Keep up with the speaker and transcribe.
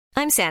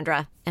I'm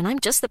Sandra, and I'm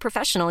just the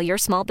professional your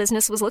small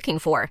business was looking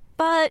for.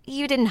 But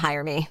you didn't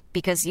hire me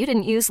because you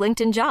didn't use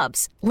LinkedIn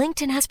Jobs.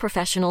 LinkedIn has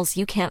professionals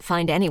you can't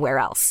find anywhere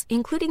else,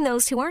 including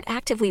those who aren't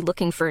actively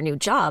looking for a new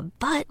job,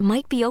 but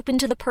might be open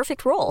to the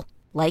perfect role,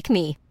 like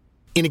me.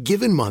 In a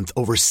given month,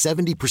 over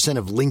 70%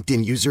 of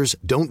LinkedIn users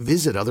don't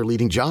visit other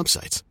leading job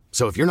sites.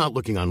 So if you're not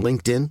looking on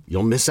LinkedIn,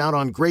 you'll miss out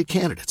on great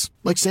candidates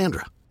like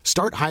Sandra.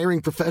 Start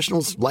hiring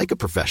professionals like a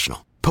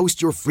professional.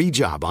 Post your free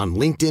job on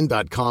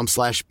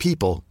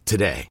linkedin.com/people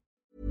today.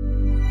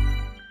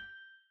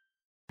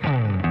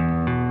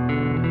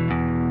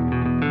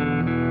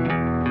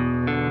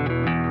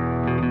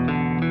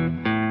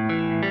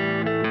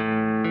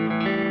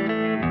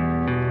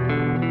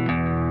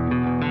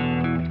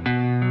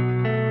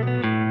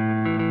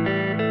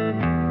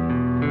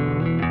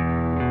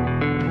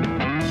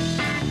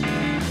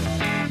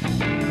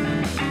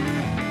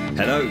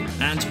 Hello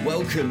and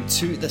welcome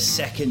to the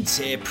Second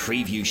Tier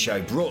Preview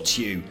Show, brought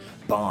to you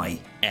by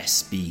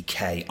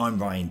SBK. I'm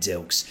Ryan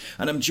Dilks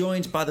and I'm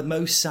joined by the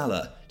Mo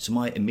Salah to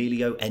my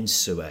Emilio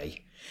Nsue.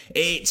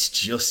 It's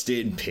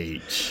Justin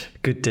Peach.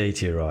 Good day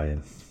to you,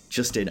 Ryan.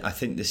 Justin, I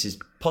think this is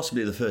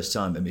possibly the first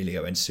time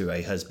Emilio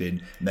Nsue has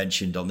been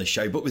mentioned on the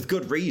show, but with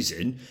good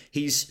reason.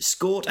 He's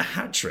scored a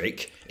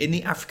hat-trick in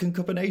the African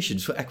Cup of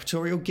Nations for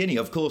Equatorial Guinea.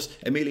 Of course,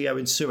 Emilio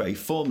Nsue,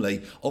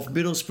 formerly of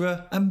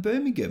Middlesbrough and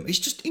Birmingham. It's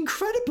just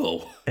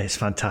incredible. It's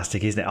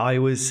fantastic, isn't it? I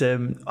was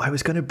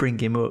going to bring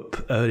him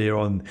up earlier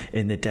on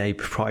in the day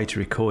prior to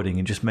recording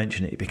and just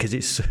mention it because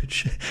he's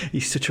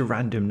such a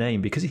random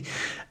name because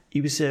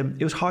he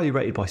was highly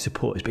rated by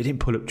supporters, but he didn't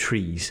pull up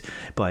trees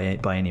by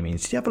any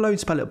means. Did he have a loan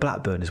spell at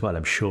Blackburn as well?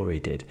 I'm sure he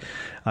did.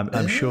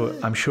 I'm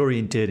sure he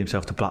endeared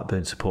himself to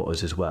Blackburn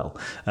supporters as well.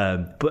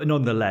 But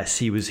nonetheless,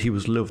 he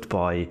was loved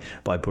by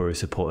Borough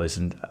supporters,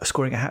 and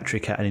scoring a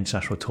hat-trick at an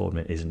international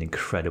tournament is an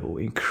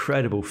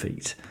incredible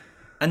feat.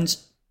 And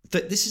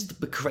this is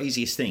the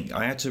craziest thing.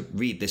 I had to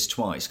read this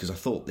twice because I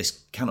thought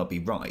this cannot be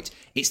right.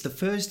 It's the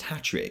first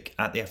hat-trick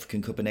at the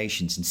African Cup of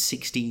Nations in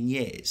 16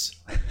 years,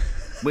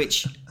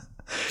 which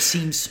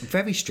seems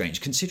very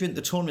strange considering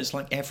the tournament's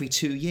like every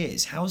 2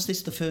 years. How is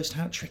this the first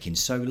hat-trick in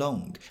so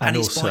long? And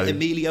it's also, by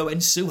Emilio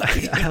Nsue.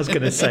 I was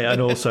going to say,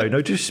 and also,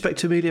 no disrespect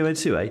to Emilio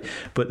Nsue,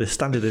 but the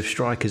standard of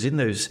strikers in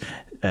those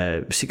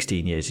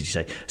 16 years, did you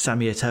say?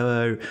 Sami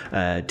Eto'o,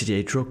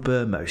 Didier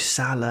Drogba, Mo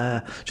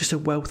Salah, just a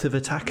wealth of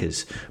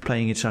attackers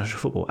playing international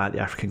football at the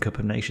African Cup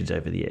of Nations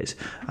over the years.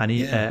 And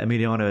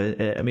Emilio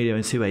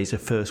Nsue is the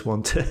first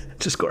one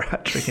to score a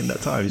hat-trick in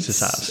that time. It's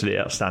just absolutely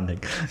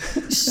outstanding.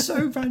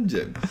 So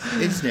random,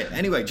 isn't it?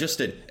 Anyway,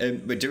 Justin,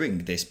 we're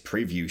doing this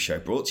preview show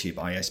brought to you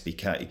by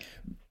SBK.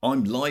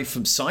 I'm live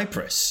from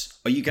Cyprus.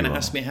 Are you going to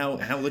ask me how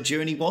the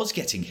journey was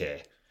getting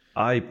here?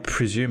 I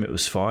presume it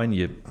was fine.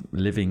 You're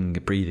living,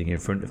 breathing in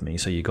front of me,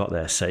 so you got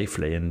there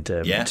safely. And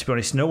to be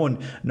honest, no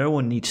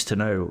one needs to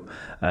know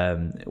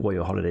what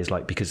your holiday is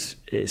like because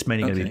it's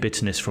mainly going to be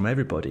bitterness from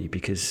everybody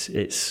because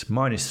it's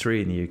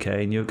 -3 in the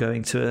UK and you're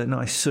going to a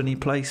nice sunny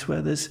place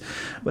where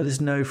there's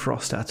no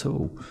frost at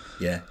all.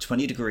 Yeah,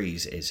 20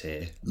 degrees is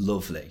here.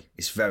 Lovely.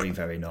 It's very,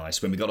 very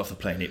nice. When we got off the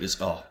plane, it was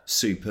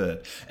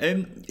superb.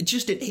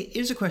 Justin,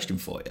 here's a question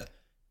for you,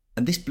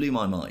 and this blew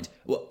my mind.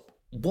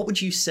 What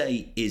would you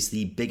say is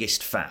the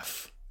biggest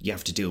faff you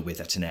have to deal with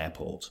at an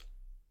airport?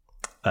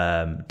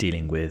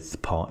 Dealing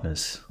with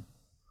partners.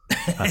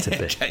 That's a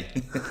bit. Okay.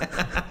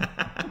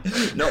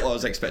 Not what I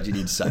was expecting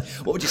you to say.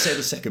 What would you say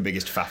the second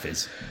biggest faff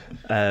is?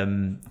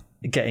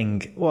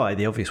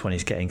 The obvious one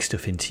is getting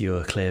stuff into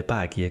your clear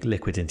bag, your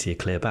liquid into your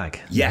clear bag.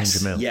 Yes.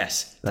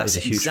 That's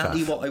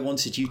exactly faff. what I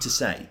wanted you to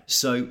say.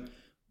 So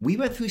we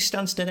went through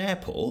Stansted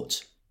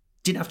Airport,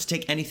 didn't have to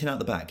take anything out of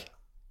the bag.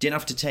 Didn't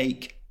have to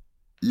take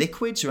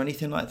liquids or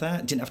anything like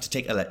that. Didn't have to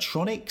take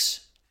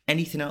electronics,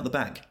 anything out of the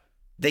bag.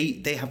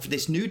 They have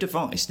this new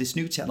device, this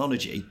new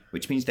technology,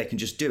 which means they can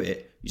just do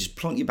it. You just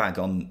plonk your bag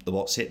on the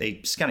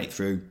they scan it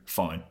through,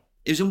 fine.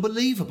 It was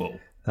unbelievable.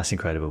 That's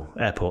incredible.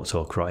 Airport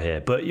talk right here.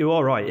 But you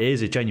are right, it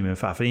is a genuine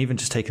faff. And even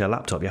just taking a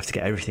laptop, you have to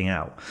get everything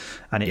out.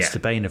 And it's the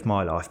bane of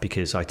my life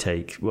because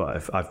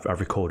I've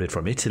recorded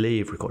from Italy,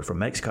 I've recorded from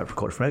Mexico, I've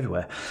recorded from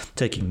everywhere.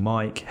 Taking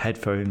mic,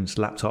 headphones,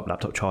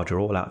 laptop charger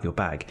all out of your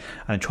bag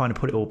and trying to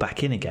put it all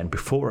back in again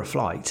before a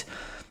flight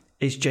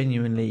is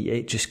genuinely,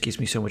 it just gives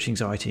me so much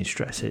anxiety and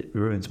stress. It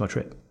ruins my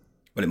trip.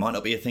 Well, it might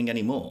not be a thing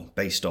anymore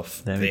based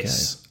off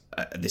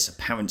this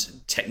apparent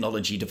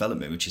technology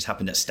development which has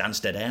happened at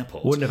Stansted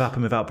Airport. Wouldn't have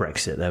happened without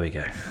Brexit. There we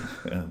go.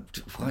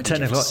 Why did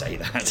you say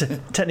that?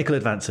 Technical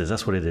advances,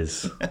 that's what it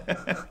is.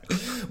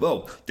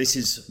 Well, this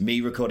is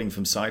me recording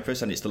from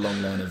Cyprus, and it's the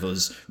long line of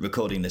us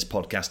recording this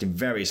podcast in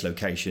various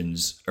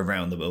locations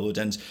around the world.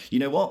 And you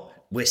know what?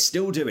 We're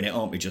still doing it,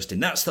 aren't we, Justin?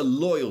 That's the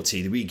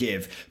loyalty that we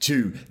give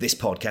to this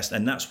podcast,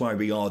 and that's why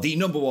we are the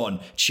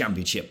 #1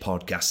 championship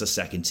podcast, the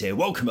Second Tier.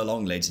 Welcome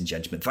along, ladies and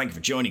gentlemen. Thank you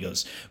for joining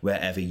us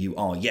wherever you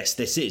are. Yes,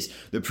 this is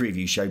the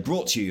preview show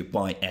brought to you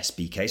by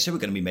SBK, so we're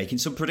going to be making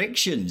some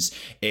predictions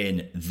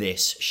in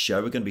this show.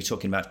 We're going to be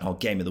talking about our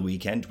game of the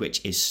weekend, which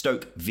is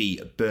Stoke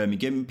v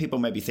Birmingham. People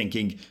may be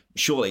thinking,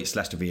 Surely it's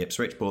Leicester v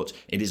Ipswich, but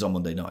it is on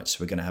Monday night, so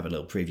we're going to have a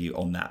little preview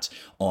on that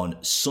on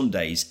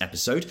Sunday's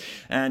episode.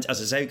 And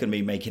as I say, we're going to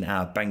be making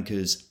our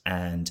bankers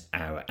and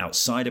our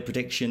outsider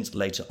predictions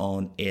later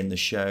on in the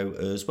show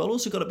as well.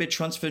 Also got a bit of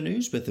transfer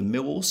news with the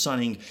Millwall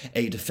signing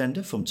a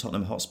defender from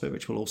Tottenham Hotspur,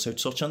 which we'll also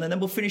touch on. And then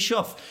we'll finish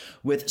off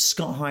with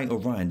Scott High or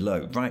Ryan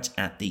Lowe right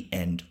at the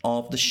end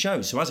of the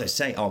show. So as I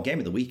say, our game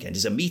of the weekend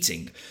is a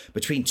meeting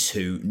between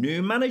two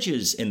new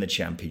managers in the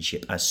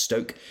Championship as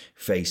Stoke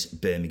face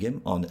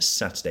Birmingham on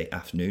Saturday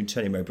afternoon.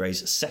 Tony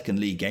Mowbray's second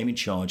league game in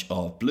charge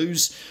of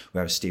Blues,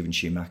 whereas Stephen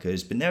Schumacher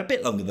has been there a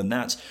bit longer than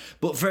that,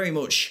 but very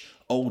much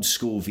old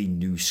school v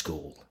new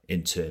school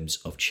in terms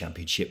of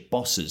Championship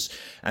bosses.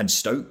 And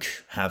Stoke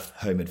have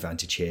home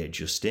advantage here,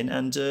 Justin,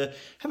 and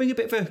having a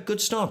bit of a good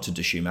start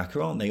to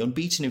Schumacher, aren't they?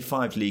 Unbeaten in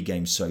 5 league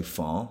games so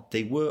far.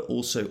 They were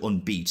also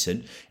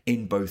unbeaten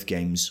in both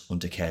games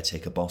under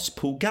caretaker boss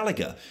Paul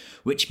Gallagher,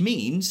 which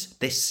means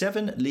this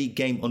 7 league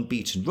game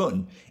unbeaten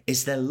run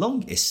is their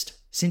longest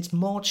since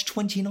March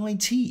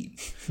 2019.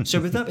 So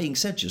with that being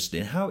said,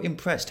 Justin, how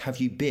impressed have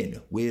you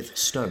been with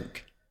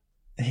Stoke?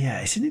 Yeah,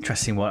 it's an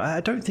interesting one.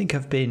 I don't think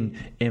I've been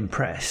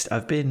impressed.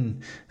 I've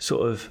been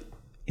sort of,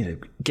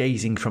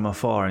 gazing from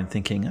afar and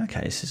thinking,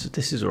 okay,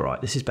 this is all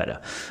right. This is better,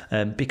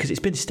 because it's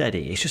been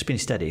steady. It's just been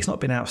steady. It's not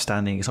been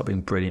outstanding. It's not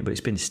been brilliant, but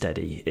it's been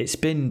steady. It's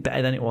been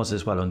better than it was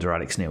as well under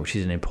Alex Neil, which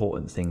is an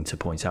important thing to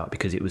point out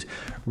because it was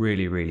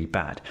really, really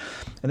bad.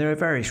 And there are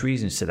various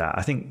reasons to that.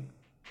 I think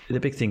the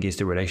big thing is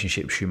the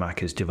relationship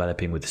Schumacher's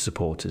developing with the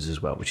supporters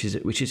as well, which is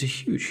a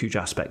huge, huge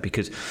aspect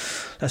because,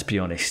 let's be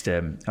honest,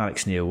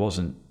 Alex Neil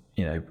wasn't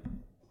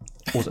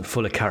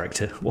full of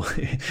character,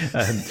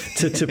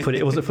 to put it.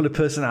 It wasn't full of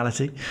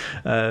personality.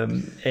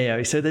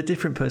 So they're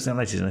different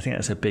personalities, and I think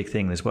that's a big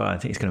thing as well. I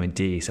think it's going to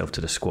endear yourself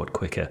to the squad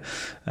quicker,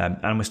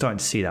 and we're starting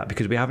to see that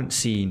because we haven't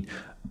seen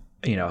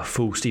a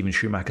full Stephen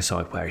Schumacher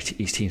side where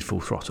his team's full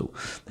throttle.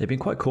 They've been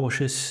quite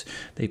cautious.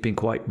 They've been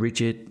quite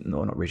rigid.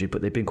 No, not rigid,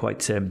 but they've been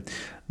quite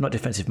not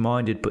defensive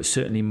minded, but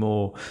certainly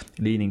more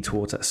leaning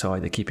towards that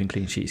side. They're keeping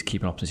clean sheets,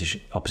 keeping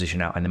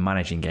opposition out, and they're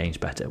managing games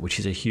better, which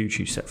is a huge,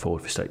 huge step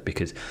forward for Stoke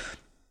because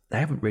they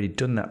haven't really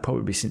done that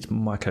probably since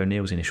Mike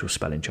O'Neill's initial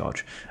spell in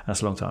charge.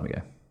 That's a long time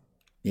ago.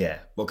 Yeah,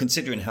 well,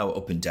 considering how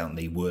up and down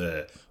they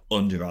were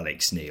under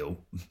Alex Neil,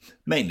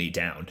 mainly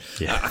down.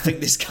 Yeah. I think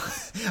this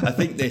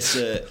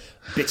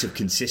bit of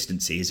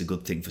consistency is a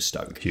good thing for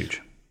Stoke.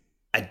 Huge.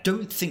 I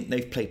don't think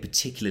they've played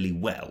particularly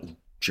well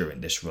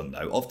during this run,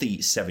 though. Of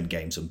the 7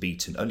 games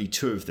unbeaten, only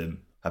 2 of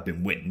them have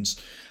been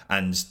wins,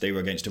 and they were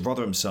against a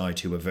Rotherham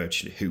side who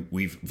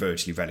we've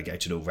virtually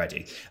relegated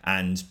already,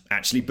 and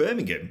actually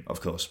Birmingham,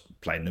 of course,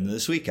 playing them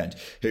this weekend,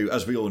 who,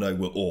 as we all know,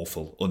 were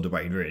awful under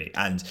Wayne Rooney.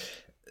 And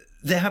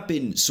there have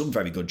been some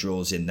very good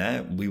draws in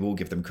there. We will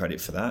give them credit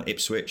for that.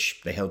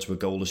 Ipswich, they held to a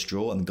goalless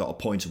draw and got a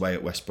point away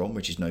at West Brom,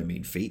 which is no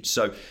mean feat.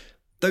 So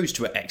those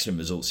 2 are excellent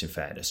results in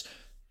fairness.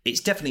 It's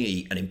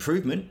definitely an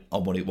improvement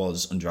on what it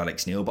was under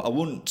Alex Neil, but I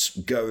wouldn't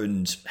go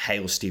and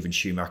hail Stephen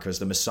Schumacher as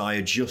the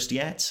Messiah just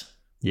yet.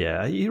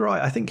 Yeah, you're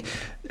right. I think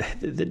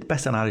the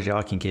best analogy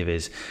I can give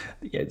is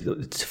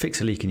to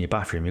fix a leak in your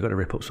bathroom, you've got to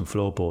rip up some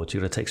floorboards,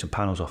 you've got to take some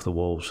panels off the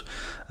walls.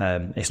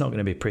 It's not going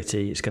to be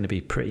pretty. It's going to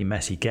be pretty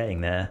messy getting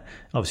there.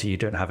 Obviously, you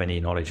don't have any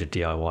knowledge of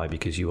DIY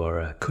because you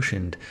are a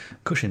cushioned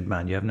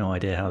man. You have no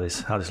idea how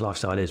this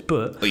lifestyle is.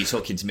 But are you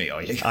talking to me?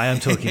 Are you? I am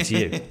talking to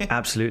you.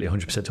 Absolutely,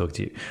 100% talking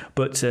to you.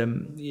 But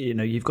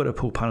you've got to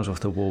pull panels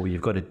off the wall.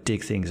 You've got to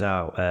dig things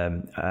out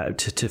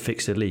to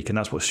fix the leak, and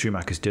that's what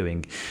Schumacher's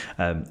doing.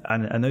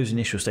 And those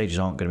initial stages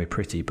aren't going to be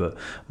pretty, but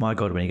my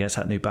God, when he gets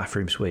that new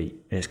bathroom suite,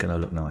 it's going to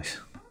look nice.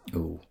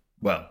 Oh,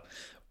 well,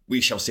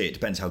 we shall see. It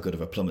depends how good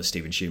of a plumber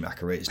Stephen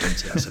Schumacher is,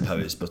 doesn't it, I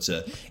suppose. But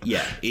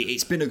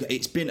it's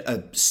been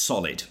a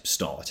solid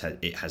start,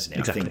 it hasn't it?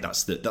 Exactly. I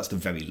think that's the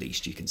very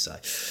least you can say.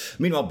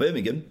 Meanwhile,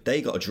 Birmingham, they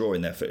got a draw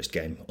in their first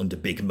game under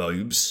Big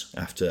Mobes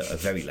after a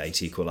very late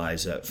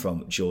equaliser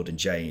from Jordan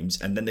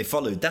James, and then they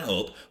followed that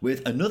up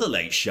with another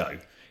late show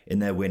in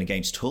their win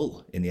against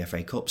Hull in the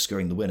FA Cup,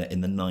 scoring the winner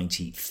in the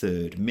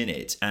 93rd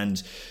minute.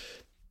 And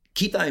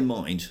keep that in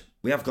mind,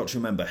 we have got to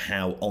remember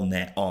how on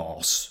their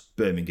arse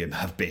Birmingham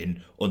have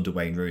been under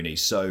Wayne Rooney.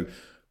 So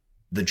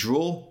the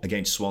draw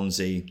against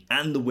Swansea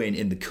and the win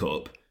in the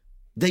Cup,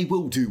 they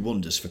will do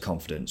wonders for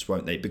confidence,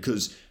 won't they?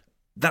 Because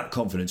that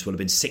confidence will have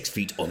been 6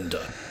 feet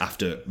under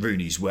after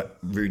Rooney's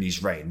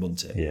reign,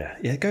 won't it? Yeah,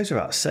 it goes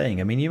without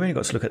saying. I mean, you've only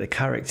got to look at the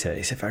character.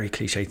 It's a very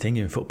cliche thing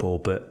in football,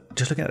 but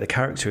just looking at the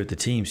character of the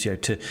teams,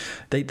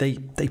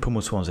 they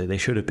pummeled Swansea. They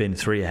should have been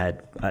 3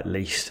 ahead at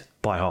least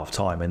by half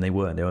time, and they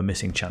weren't. They were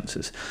missing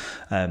chances.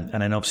 And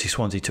then obviously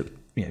Swansea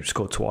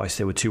scored twice.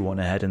 They were 2-1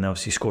 ahead, and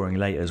obviously scoring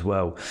late as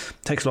well.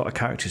 It takes a lot of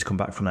character to come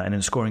back from that, and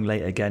then scoring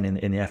late again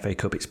in the FA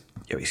Cup. It's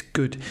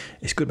good.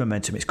 It's good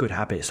momentum. It's good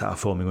habits that are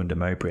forming under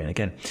Mowbray. And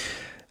again,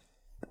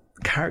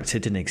 character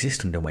didn't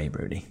exist under Wayne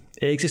Rooney.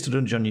 It existed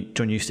under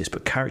John Eustace,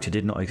 but character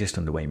did not exist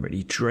under Wayne Rooney.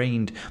 He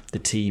drained the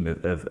team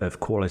of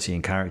quality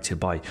and character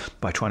by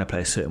trying to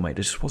play a certain way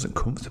that just wasn't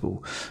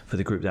comfortable for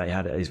the group that he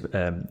had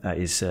at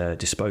his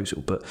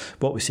disposal. But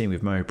what we're seeing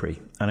with Mowbray,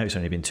 I know it's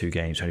only been 2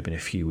 games, only been a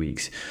few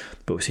weeks,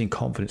 but we're seeing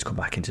confidence come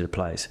back into the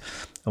players.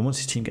 And once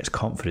his team gets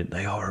confident,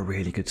 they are a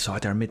really good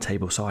side. They're a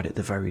mid-table side at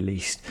the very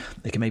least.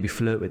 They can maybe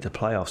flirt with the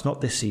playoffs.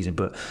 Not this season,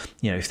 but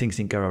if things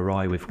didn't go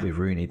awry with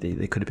Rooney,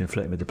 they could have been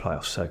flirting with the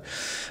playoffs. So,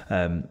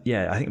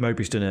 I think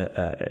Mowbray's done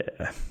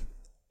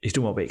he's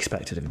done what we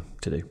expected him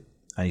to do,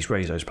 and he's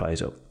raised those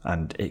players up,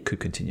 and it could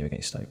continue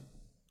against Stoke.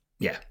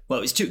 Yeah,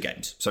 well, it's 2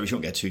 games, so we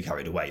shouldn't get too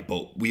carried away,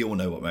 but we all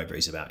know what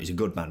Mowbray's about. He's a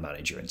good man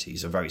manager, and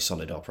he's a very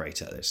solid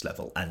operator at this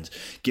level, and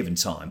given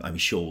time, I'm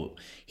sure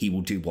he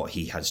will do what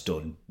he has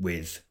done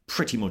with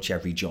pretty much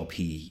every job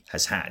he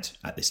has had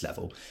at this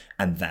level,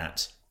 and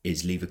that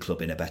is leave a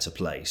club in a better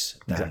place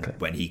than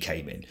when he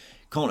came in.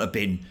 Can't have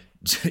been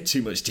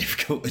too much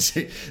difficult.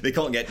 They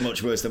can't get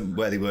much worse than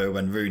where they were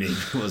when Rooney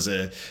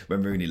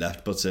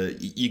left. But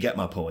you get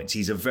my point.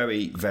 He's a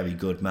very, very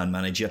good man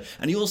manager,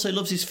 and he also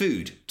loves his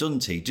food,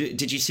 doesn't he?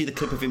 Did you see the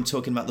clip of him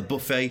talking about the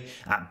buffet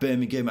at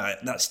Birmingham?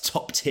 That's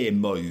top tier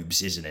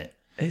Mobes, isn't it?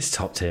 It's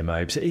top tier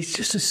Mobes. He's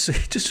just a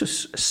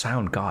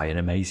sound guy, an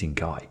amazing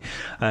guy.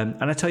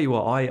 And I tell you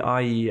what,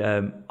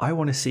 I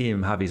want to see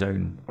him have his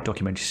own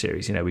documentary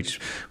series. We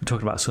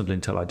talked about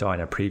Sunderland Till I Die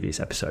in a previous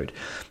episode.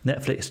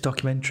 Netflix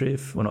documentary,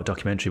 well, not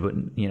documentary, but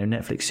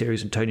Netflix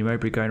series of Tony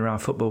Mowbray going around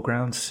football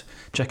grounds,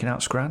 checking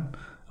out Scran.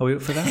 Are we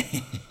up for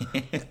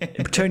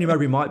that? Tony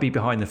Mowbray might be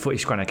behind the Footy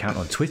Scran account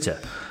on Twitter.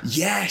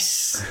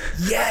 Yes.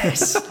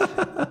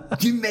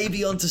 You may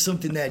be onto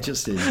something there,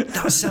 Justin.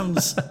 That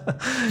sounds.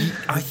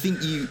 I think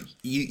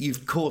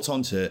you've caught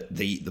onto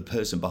the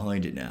person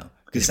behind it now,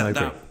 because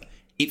that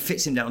it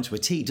fits him down to a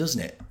T,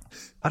 doesn't it?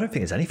 I don't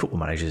think there's any football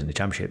managers in the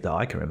Championship that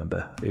I can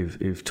remember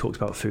who've talked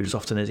about food as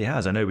often as he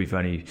has. I know we've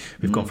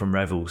gone from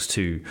revels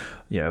to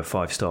a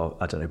 5-star,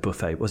 I don't know,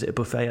 buffet. Was it a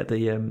buffet at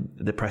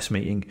the press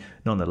meeting?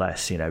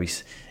 Nonetheless,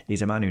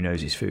 he's a man who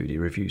knows his food. He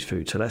reviews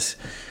food. So let's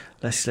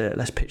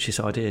pitch this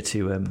idea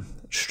to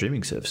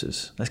streaming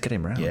services. Let's get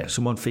him around. Yeah.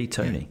 Someone feed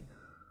Tony. Yeah.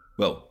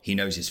 Well, he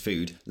knows his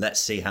food.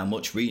 Let's see how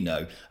much we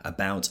know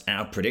about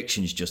our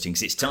predictions, Justin,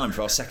 because it's time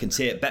for our second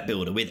tier bet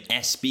builder with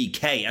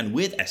SBK. And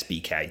with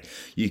SBK,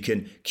 you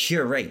can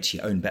curate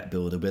your own bet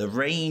builder with a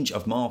range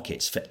of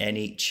markets for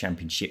any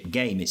Championship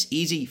game. It's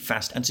easy,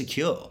 fast and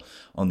secure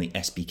on the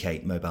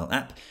SBK mobile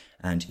app,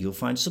 and you'll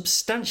find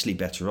substantially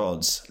better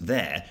odds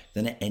there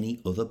than at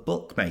any other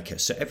bookmaker.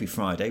 So every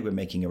Friday, we're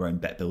making our own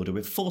bet builder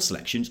with 4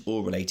 selections,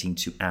 all relating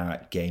to our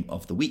game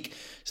of the week.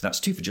 So that's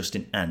 2 for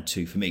Justin and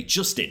 2 for me.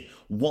 Justin,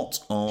 what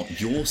are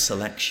your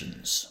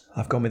selections?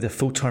 I've gone with the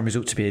full-time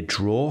result to be a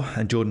draw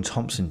and Jordan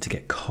Thompson to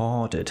get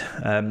carded.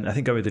 I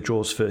think going with the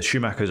draws first.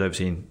 Schumacher's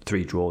overseen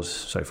 3 draws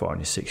so far in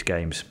his 6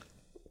 games.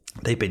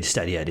 They've been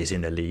steady eddies in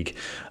the league.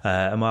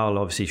 And while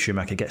obviously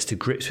Schumacher gets to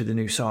grips with the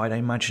new side, I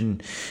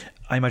imagine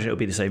it'll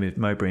be the same with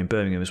Mowbray and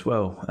Birmingham as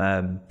well.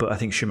 But I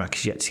think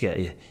Schumacher's yet to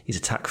get his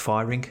attack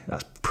firing.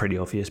 That's pretty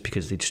obvious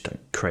because they just don't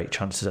create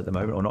chances at the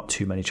moment, or not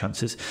too many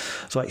chances.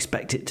 So I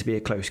expect it to be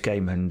a close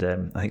game, and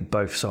I think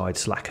both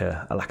sides lack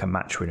a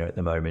match winner at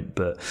the moment.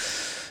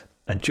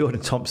 And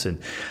Jordan Thompson,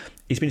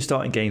 he's been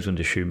starting games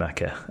under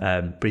Schumacher,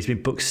 but he's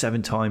been booked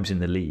 7 times in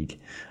the league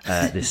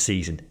this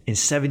season in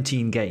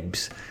 17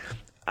 games.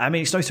 I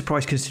mean, it's no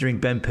surprise considering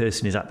Ben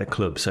Pearson is at the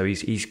club, so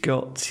he's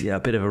got a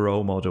bit of a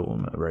role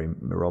model,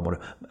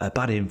 a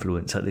bad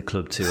influence at the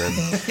club to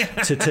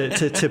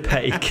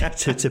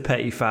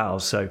petty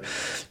fouls. So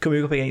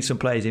coming up against some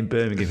players in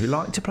Birmingham who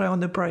like to play on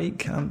the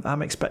break,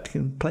 I'm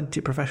expecting plenty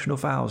of professional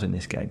fouls in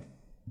this game.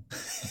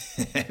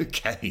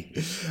 Okay,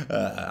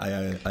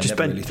 I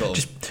never really thought.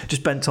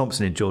 Just Ben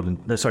Pearson in Jordan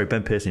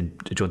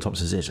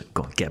Thompson's ears.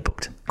 Go on, get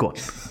booked.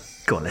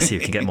 Go on, let's see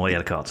if we can get more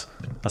yellow cards.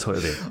 That's what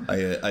it'll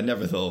be. I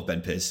never thought of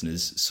Ben Pearson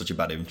as such a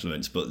bad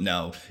influence, but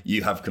now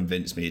you have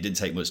convinced me. It didn't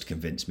take much to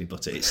convince me,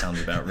 but it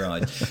sounds about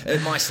right.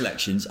 In my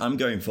selections, I'm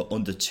going for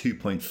under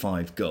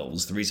 2.5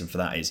 goals. The reason for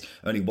that is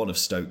only one of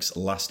Stoke's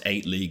last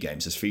 8 league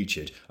games has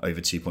featured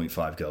over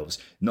 2.5 goals.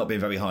 Not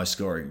been very high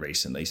scoring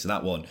recently, so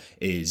that one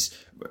is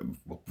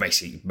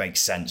basically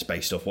makes sense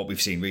based off what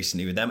we've seen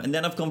recently with them. And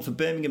then I've gone for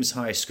Birmingham's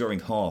highest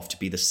scoring half to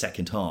be the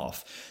second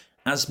half.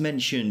 As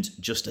mentioned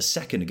just a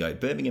second ago,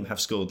 Birmingham have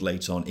scored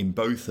late on in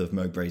both of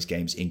Mowbray's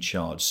games in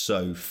charge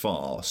so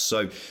far.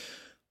 So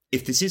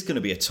if this is going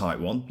to be a tight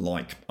one,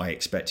 like I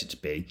expect it to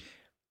be,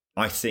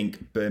 I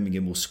think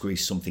Birmingham will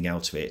squeeze something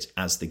out of it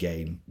as the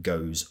game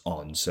goes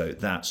on. So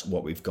that's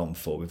what we've gone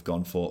for. We've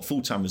gone for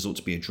full-time result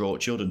to be a draw,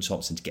 Jordan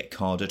Thompson to get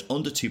carded,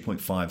 under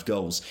 2.5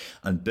 goals,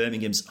 and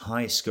Birmingham's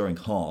highest scoring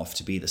half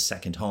to be the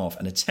second half.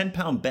 And a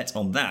 £10 bet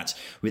on that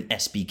with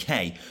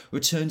SBK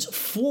returns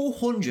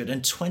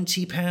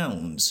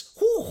 £420.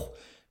 Whew,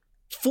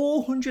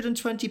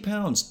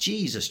 £420.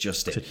 Jesus,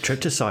 Justin. It's a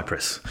trip to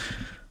Cyprus.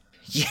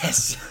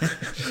 Yes.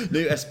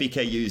 New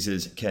SBK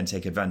users can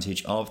take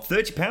advantage of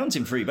 £30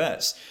 in free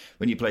bets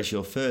when you place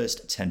your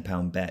first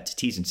 £10 bet.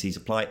 T's and C's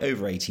apply,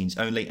 over 18s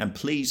only, and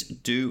please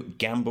do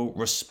gamble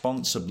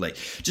responsibly.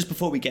 Just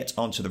before we get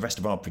on to the rest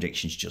of our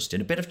predictions,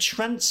 Justin, a bit of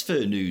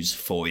transfer news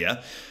for you.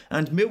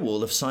 And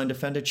Millwall have signed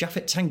defender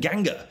Japhet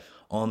Tanganga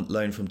on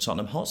loan from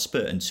Tottenham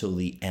Hotspur until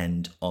the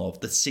end of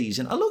the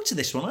season. I looked at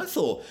this one, I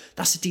thought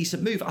that's a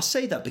decent move. I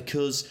say that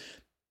because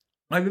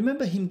I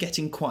remember him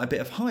getting quite a bit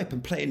of hype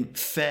and playing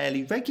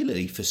fairly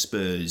regularly for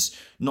Spurs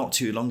not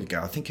too long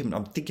ago. I'm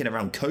thinking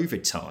around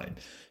COVID time.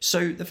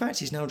 So the fact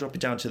he's now dropping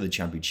down to the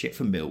Championship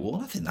for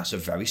Millwall, I think that's a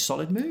very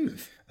solid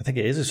move. I think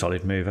it is a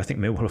solid move. I think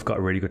Millwall have got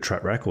a really good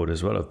track record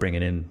as well of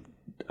bringing in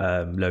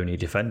loanee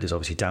defenders.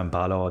 Obviously, Dan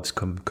Ballard's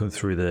come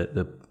through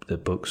the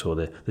books or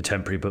the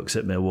temporary books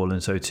at Millwall,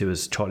 and so too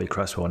has Charlie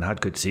Cresswell, and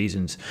had good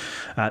seasons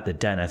at the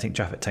Den. I think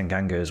Japhet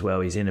Tanganga as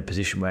well, he's in a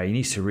position where he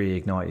needs to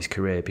reignite his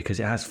career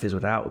because it has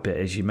fizzled out a bit.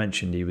 As you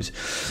mentioned, he was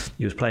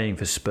playing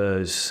for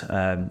Spurs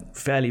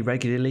fairly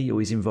regularly, or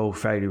he's involved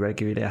fairly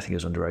regularly. I think it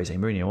was under Jose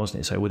Mourinho,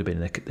 wasn't it? So it would have been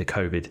the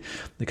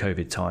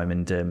COVID time,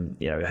 and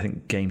I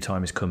think game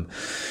time has come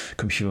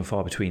few and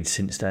far between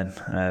since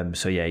then.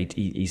 So yeah,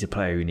 he's a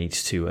player who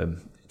needs to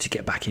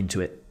get back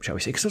into it, shall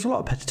we say, because there's a lot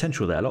of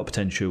potential there,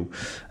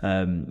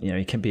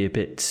 he can be a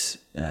bit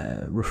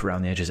rough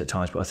around the edges at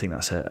times, but I think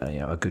that's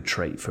a good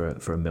trait for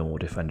a Millwall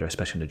defender,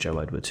 especially under Joe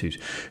Edwards, who's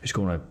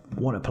going to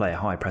want to play a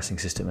high pressing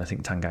system. And I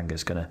think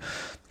Tanganga's going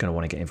to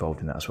want to get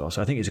involved in that as well.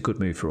 So I think it's a good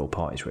move for all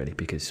parties, really,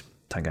 because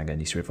Tanganga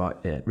needs to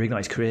reignite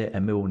his career,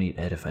 and Millwall need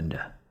a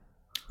defender.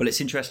 Well, it's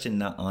interesting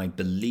that I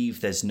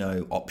believe there's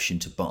no option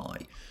to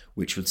buy,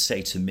 which would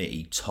say to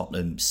me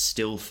Tottenham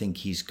still think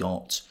he's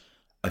got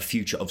a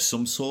future of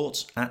some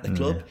sort at the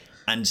club. Yeah.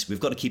 And we've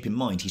got to keep in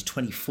mind he's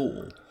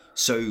 24.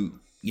 So,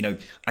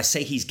 I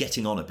say he's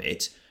getting on a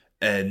bit.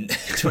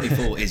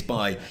 24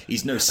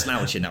 he's no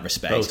slouch in that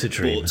respect. Oh, to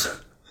dream.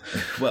 But,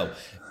 well,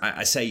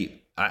 I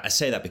say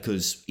that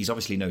because he's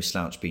obviously no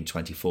slouch being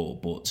 24,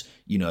 but,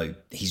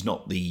 he's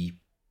not the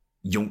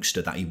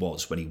youngster that he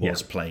was when he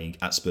was playing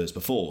at Spurs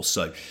before.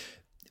 So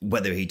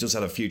whether he does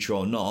have a future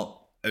or not,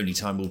 only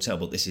time will tell,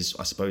 but this is,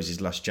 I suppose, his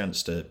last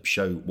chance to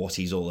show what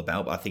he's all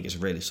about. But I think it's a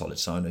really solid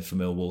signing for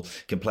Millwall.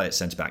 Can play at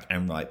centre-back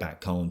and right-back,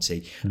 can't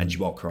he? And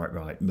you are quite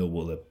right.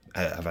 Millwall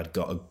have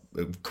got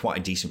quite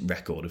a decent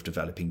record of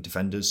developing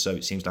defenders, so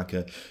it seems like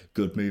a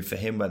good move for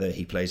him. Whether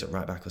he plays at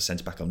right-back or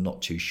centre-back, I'm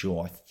not too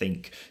sure. I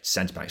think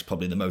centre-back is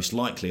probably the most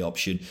likely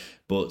option.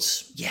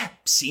 But, yeah,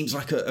 seems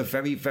like a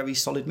very, very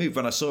solid move.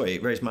 When I saw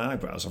it raised my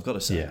eyebrows, I've got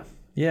to say.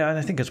 Yeah, and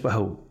I think as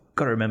well,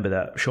 got to remember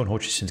that Sean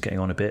Hodgson's getting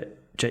on a bit.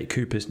 Jake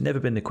Cooper's never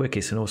been the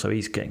quickest, and also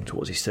he's getting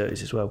towards his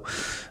 30s as well.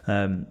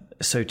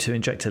 So to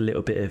inject a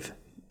little bit of,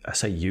 I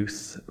say,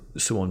 youth,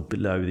 someone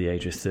below the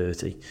age of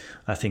 30,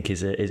 I think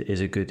is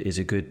a good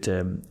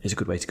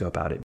way to go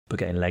about it. But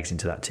getting legs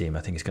into that team,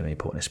 I think, is going to be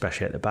important,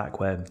 especially at the back,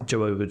 where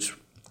Joe Edwards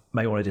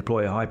may want to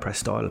deploy a high press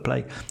style of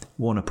play,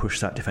 want to push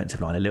that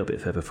defensive line a little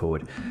bit further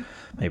forward.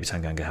 Maybe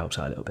Tanganga helps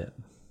out a little bit.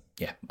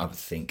 Yeah, I would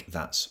think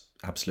that's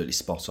absolutely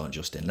spot on,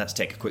 Justin. Let's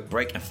take a quick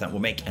break. After that, we'll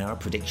make our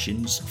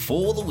predictions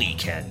for the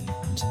weekend.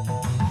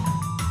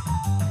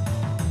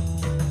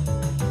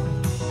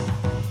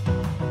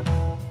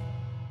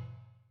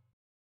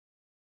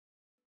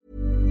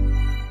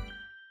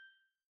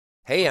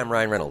 Hey, I'm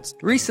Ryan Reynolds.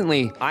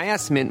 Recently, I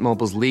asked Mint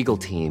Mobile's legal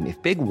team if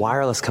big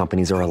wireless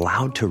companies are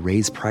allowed to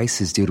raise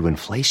prices due to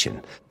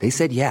inflation. They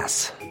said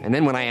yes. And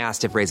then when I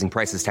asked if raising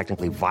prices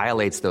technically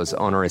violates those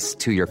onerous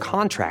 2-year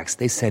contracts,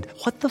 they said,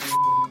 "What the f***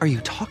 are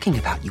you talking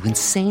about, you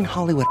insane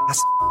Hollywood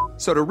ass?"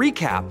 So to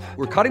recap,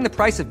 we're cutting the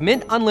price of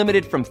Mint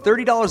Unlimited from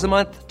 $30 a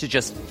month to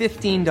just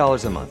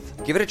 $15 a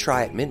month. Give it a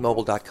try at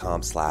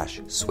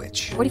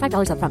mintmobile.com/switch.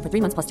 $45 up front for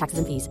 3 months plus taxes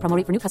and fees. Promo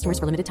rate for new customers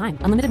for limited time.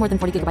 Unlimited more than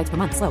 40 gigabytes per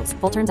month. Slows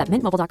full terms at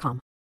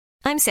mintmobile.com.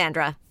 I'm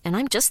Sandra, and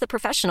I'm just the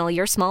professional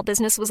your small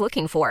business was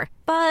looking for.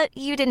 But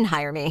you didn't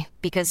hire me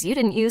because you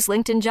didn't use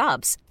LinkedIn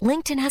Jobs.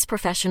 LinkedIn has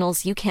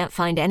professionals you can't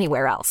find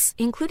anywhere else,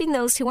 including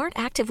those who aren't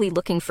actively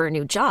looking for a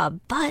new job,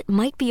 but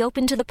might be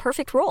open to the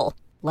perfect role,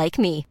 like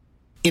me.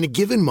 In a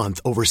given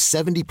month, over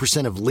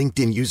 70% of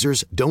LinkedIn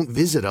users don't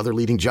visit other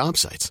leading job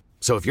sites.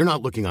 So if you're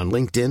not looking on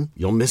LinkedIn,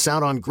 you'll miss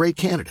out on great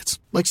candidates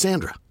like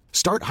Sandra.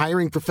 Start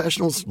hiring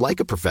professionals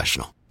like a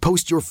professional.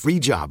 Post your free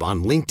job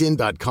on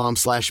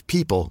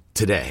linkedin.com/people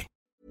today.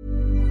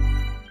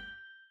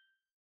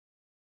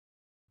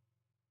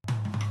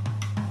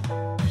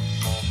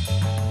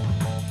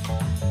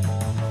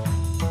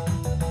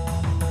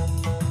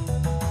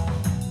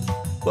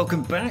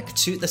 Welcome back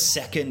to the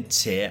Second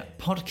Tier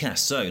Podcast.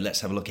 So let's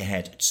have a look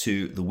ahead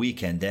to the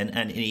weekend then.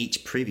 And in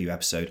each preview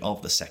episode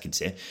of the Second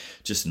Tier,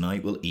 Justin and I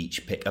will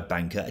each pick a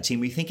banker, a team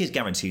we think is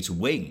guaranteed to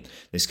win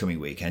this coming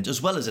weekend,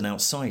 as well as an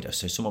outsider.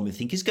 So someone we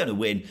think is going to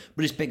win,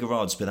 but is bigger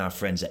odds with our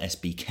friends at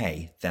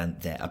SBK than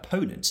their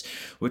opponents.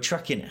 We're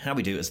tracking how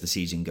we do as the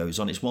season goes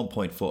on. It's 1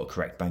 point for a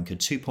correct banker,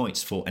 2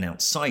 points for an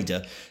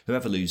outsider.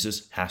 Whoever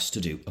loses has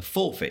to do a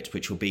forfeit,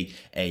 which will be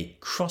a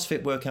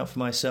CrossFit workout for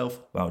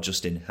myself, while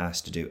Justin has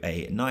to do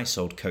a nice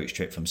old coach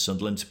trip from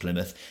Sunderland to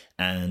Plymouth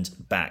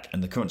and back.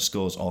 And the current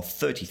scores are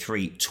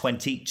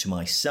 33-20 to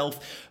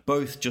myself.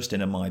 Both Justin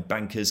and my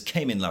bankers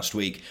came in last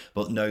week,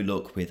 but no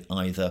luck with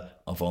either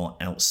of our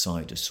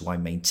outsiders. So I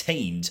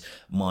maintained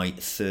my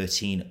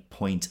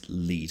 13-point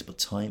lead. But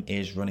time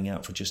is running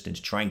out for Justin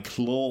to try and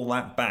claw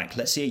that back.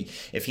 Let's see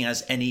if he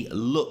has any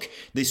luck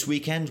this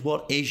weekend.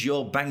 What is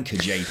your banker,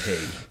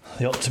 JP?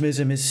 The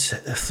optimism is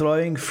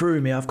flowing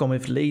through me. I've gone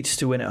with Leeds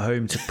to win at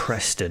home to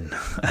Preston.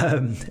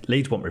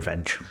 Leeds want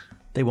revenge.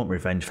 They want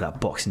revenge for that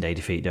Boxing Day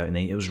defeat, don't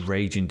they? It was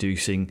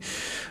rage-inducing,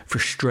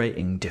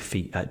 frustrating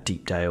defeat at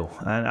Deepdale.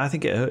 And I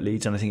think it hurt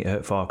Leeds, and I think it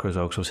hurt Farker as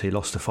well, because he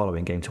lost the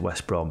following game to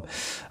West Brom.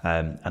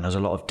 And there's a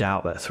lot of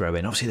doubt that throw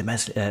in. Obviously,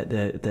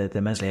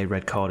 the Meslier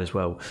red card as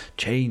well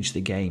changed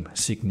the game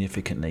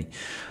significantly.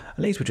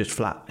 And Leeds were just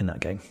flat in that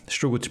game.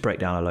 Struggled to break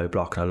down a low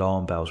block, and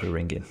alarm bells were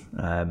ringing.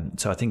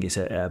 So I think it's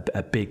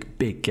a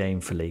big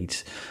game for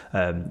Leeds,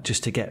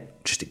 just to get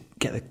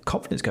the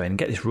confidence going and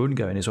get this run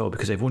going as well,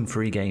 because they've won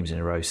 3 games in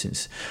a row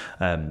since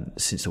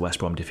the West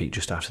Brom defeat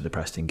just after the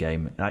Preston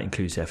game. That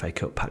includes the FA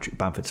Cup. Patrick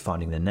Bamford's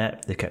finding the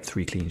net. They kept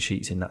 3 clean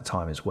sheets in that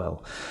time as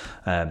well.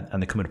 And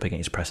they're coming up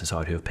against Preston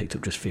side, who have picked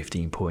up just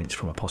 15 points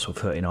from a possible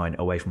 39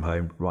 away from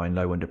home, lying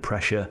low under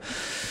pressure.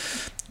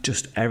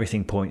 Just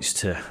everything points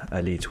to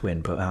a Leeds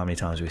win, but how many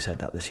times have we said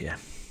that this year?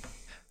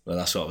 Well,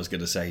 that's what I was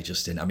going to say,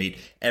 Justin. I mean,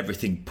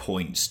 everything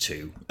points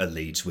to a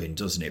Leeds win,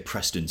 doesn't it?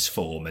 Preston's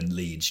form and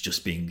Leeds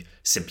just being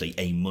simply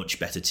a much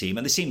better team.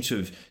 And they seem to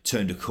have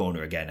turned a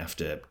corner again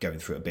after going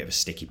through a bit of a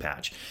sticky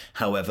patch.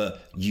 However,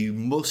 you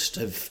must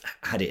have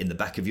had it in the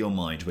back of your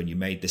mind when you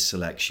made this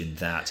selection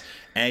that,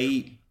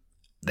 A,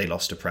 they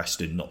lost to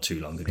Preston not too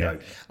long ago.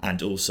 Yeah.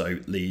 And also,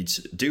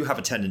 Leeds do have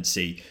a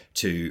tendency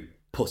to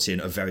put in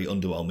a very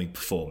underwhelming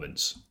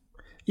performance.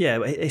 Yeah,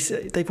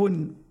 they've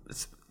won...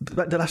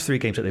 The last 3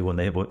 games that they've won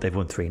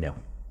 3-0.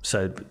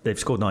 So they've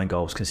scored 9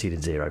 goals,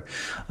 conceded 0.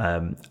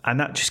 And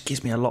that just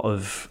gives me a lot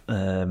of,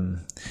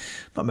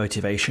 not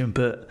motivation,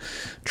 but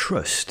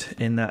trust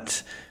in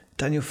that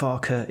Daniel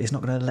Farker is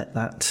not going to let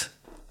that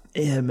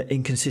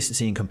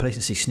inconsistency and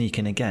complacency sneak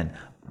in again.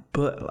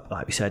 But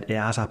like we said, it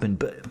has happened.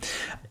 But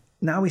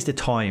now is the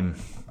time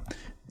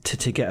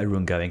to get a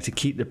run going, to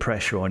keep the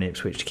pressure on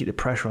Ipswich, to keep the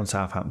pressure on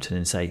Southampton,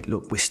 and say,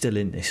 look, we're still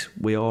in this.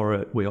 We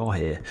are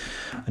here.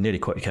 I nearly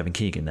quoted Kevin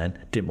Keegan then.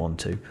 Didn't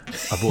want to.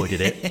 Avoided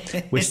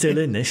it. We're still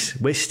in this.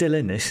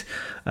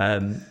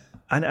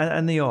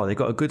 And they are. They've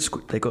got a good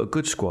squad. They've got a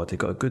good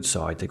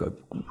side. They've got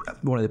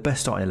one of the best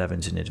starting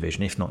 11s in the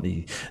division, if not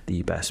the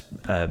best.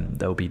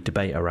 There'll be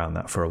debate around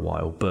that for a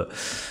while, but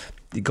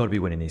you've got to be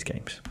winning these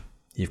games.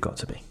 You've got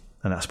to be.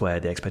 And that's where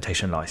the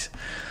expectation lies.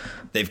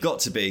 They've got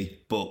to be,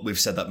 but we've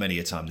said that many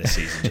a time this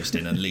season,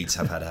 Justin, and Leeds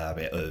have had a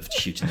habit of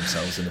shooting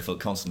themselves in the foot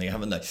constantly,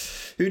 haven't they?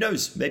 Who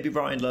knows? Maybe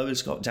Ryan Lowe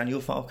has got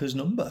Daniel Farker's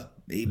number.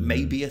 It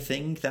may be a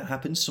thing that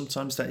happens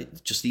sometimes,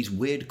 that just these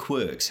weird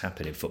quirks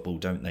happen in football,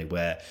 don't they,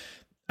 where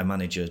a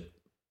manager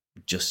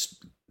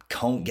just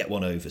can't get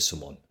one over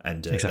someone,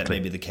 and that may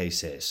be the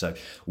case here. So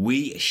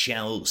we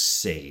shall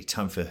see.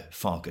 Time for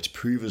Farker to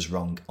prove us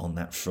wrong on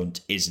that front,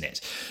 isn't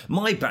it?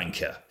 My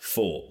banker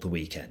for the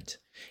weekend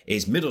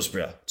is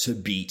Middlesbrough to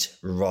beat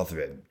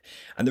Rotherham.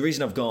 And the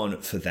reason I've gone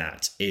for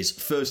that is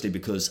firstly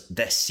because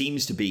there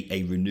seems to be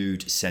a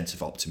renewed sense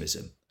of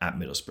optimism at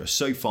Middlesbrough.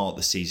 So far,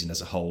 the season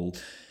as a whole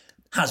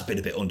has been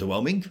a bit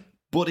underwhelming,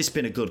 but it's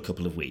been a good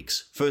couple of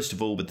weeks. First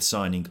of all, with the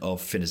signing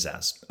of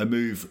Finazaz, a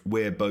move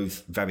we're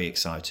both very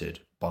excited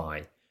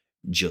by,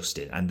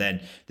 Justin. And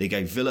then they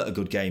gave Villa a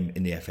good game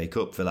in the FA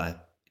Cup.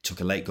 Villa took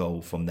a late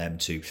goal from them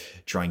to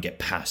try and get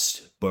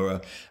past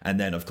Borough, and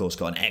then of course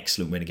got an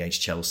excellent win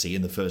against Chelsea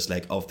in the first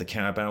leg of the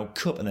Carabao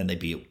Cup, and then they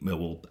beat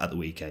Millwall at the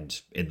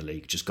weekend in the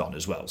league, just gone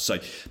as well. So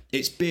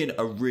it's been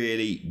a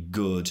really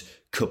good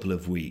couple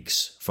of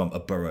weeks from a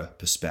Borough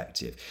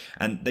perspective,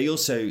 and they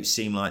also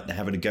seem like they're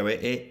having a go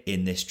at it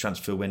in this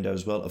transfer window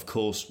as well. Of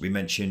course, we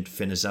mentioned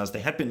Finazaz. They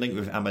had been linked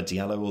with Amad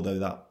Diallo, although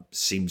that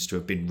seems to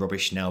have been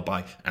rubbish now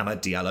by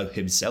Amad Diallo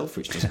himself,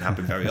 which doesn't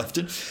happen very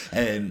often.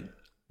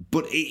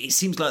 But it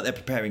seems like they're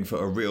preparing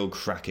for a real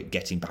crack at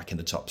getting back in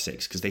the top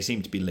 6, because they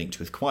seem to be linked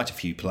with quite a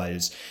few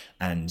players,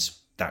 and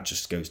that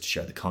just goes to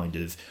show the kind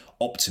of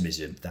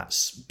optimism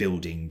that's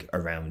building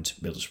around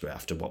Middlesbrough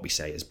after what we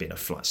say has been a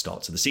flat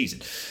start to the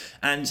season.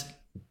 And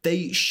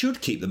they should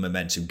keep the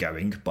momentum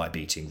going by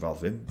beating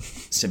Rotherham.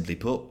 Simply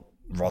put,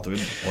 Rotherham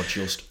are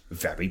just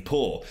very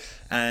poor.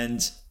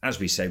 And as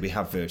we say, we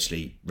have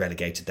virtually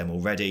relegated them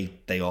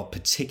already. They are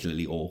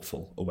particularly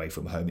awful away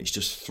from home. It's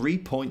just 3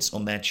 points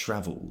on their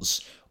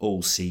travels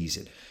all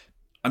season.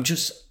 I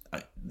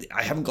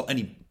haven't got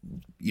any,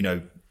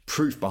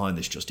 proof behind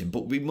this, Justin,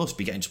 but we must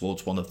be getting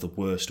towards one of the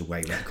worst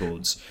away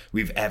records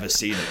we've ever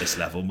seen at this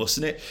level,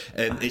 mustn't it?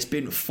 It's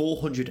been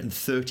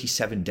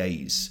 437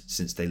 days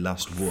since they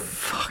last won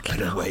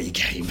an away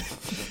game.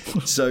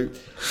 So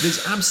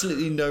there's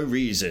absolutely no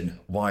reason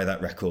why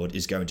that record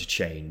is going to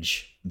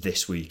change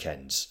this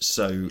weekend.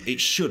 So it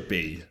should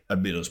be a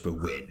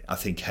Middlesbrough win. I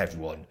think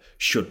everyone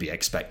should be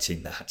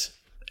expecting that.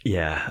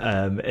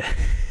 Yeah.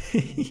 To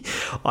be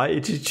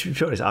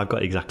honest, I've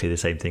got exactly the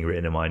same thing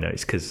written in my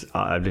notes because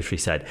I've literally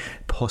said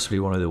possibly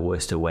one of the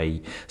worst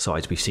away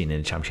sides we've seen in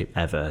the Championship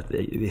ever.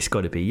 It's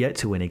got to be yet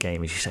to win a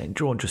game, as you're saying,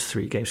 drawn just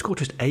 3 games, scored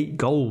just 8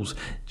 goals.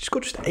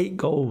 Scored just 8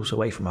 goals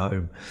away from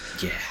home.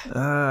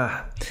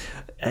 Yeah.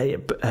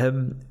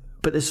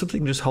 But there's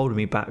something just holding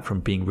me back from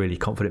being really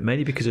confident,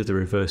 mainly because of the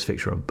reverse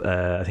fixture on,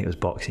 I think it was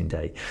Boxing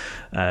Day.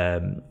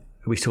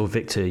 We saw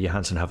Victor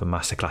Johansson have a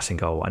masterclass in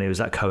goal, and it was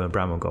that Cohen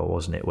Bramwell goal,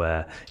 wasn't it,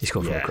 where he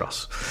scored from a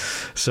cross.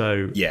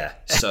 So that,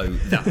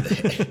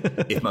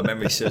 if my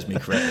memory serves me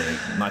correctly,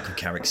 Michael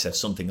Carrick said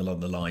something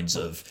along the lines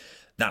of,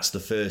 "That's the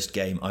first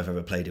game I've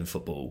ever played in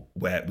football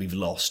where we've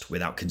lost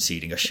without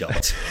conceding a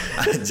shot."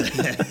 And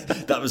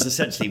that was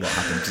essentially what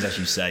happened, because as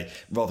you say,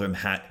 Rotherham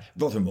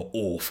were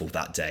awful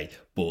that day,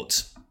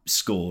 but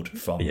scored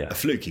from a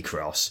fluky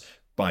cross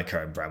by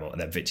Cohen Bramwell, and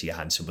then Victor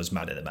Johansson was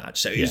man of the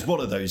match. So it was one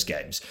of those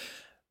games.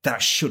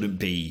 That shouldn't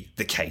be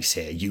the case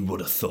here, you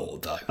would have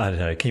thought, though. I don't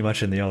know. Can you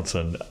imagine the odds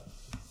on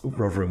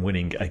Rotherham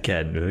winning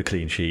again with a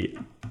clean sheet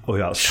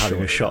without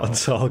having a shot on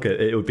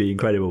target? It would be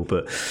incredible,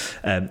 but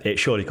it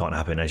surely can't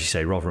happen. As you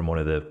say, Rotherham, one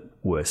of the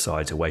worst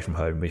sides away from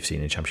home we've seen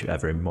in the Championship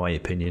ever, in my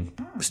opinion.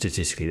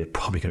 Statistically, they're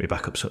probably going to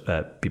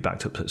be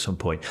backed up at some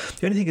point.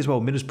 The only thing as well,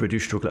 Middlesbrough do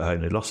struggle at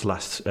home. They lost the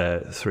last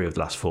 3 of the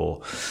last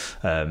 4,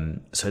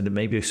 so there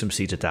may be some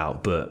seeds of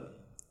doubt, but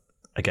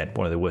again,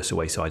 one of the worst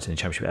away sides in the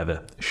Championship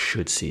ever,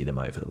 should see them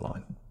over the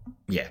line.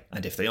 Yeah,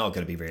 and if they are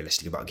going to be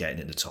realistic about getting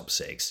in the top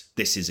 6,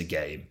 this is a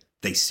game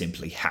they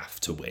simply have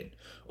to win.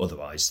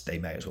 Otherwise, they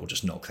may as well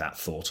just knock that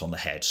thought on the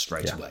head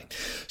straight away.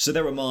 So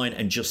there are mine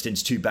and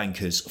Justin's 2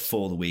 bankers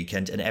for the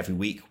weekend, and every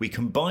week we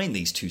combine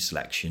these 2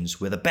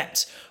 selections with a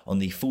bet on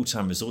the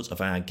full-time result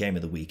of our game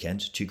of the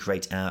weekend to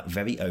create our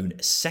very own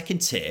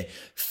second-tier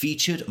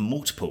featured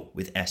multiple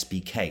with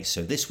SBK.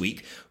 So this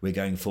week we're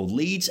going for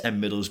Leeds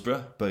and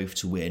Middlesbrough, both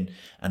to win,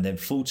 and then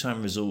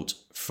full-time result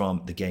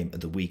from the game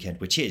of the weekend,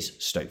 which is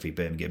Stoke v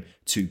Birmingham,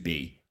 to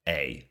be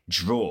a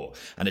draw.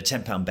 And a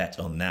 £10 bet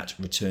on that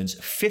returns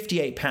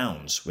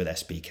 £58 with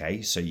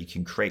SBK, so you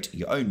can create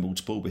your own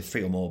multiple with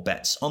 3 or more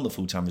bets on the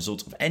full-time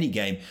result of any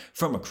game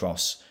from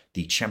across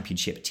the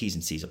Championship. T's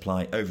and C's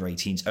apply, over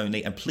 18s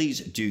only, and please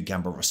do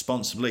gamble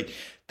responsibly.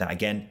 That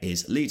again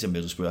is Leeds and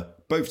Middlesbrough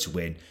both to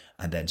win,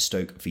 and then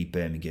Stoke v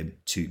Birmingham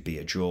to be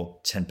a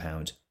draw.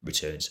 £10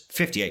 returns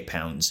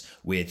 £58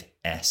 with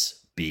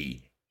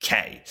SBK.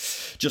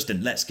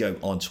 Justin, let's go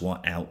on to our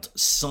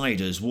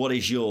outsiders. What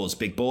is yours,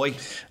 big boy?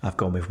 I've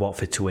gone with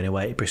Watford to win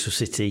away at Bristol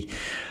City.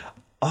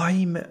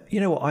 I'm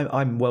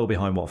well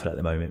behind Watford at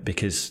the moment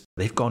because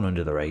they've gone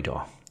under the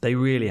radar. They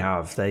really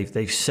have.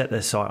 They've set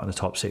their sight on the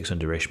top 6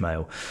 under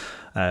Ishmael,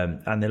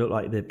 and they look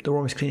like they're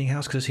almost cleaning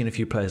house, because I've seen a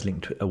few players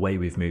linked away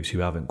with moves who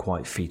haven't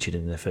quite featured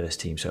in their first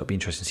team. So it'll be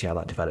interesting to see how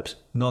that develops.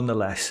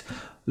 Nonetheless,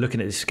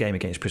 looking at this game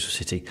against Bristol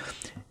City,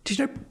 did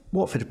you know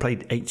Watford have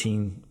played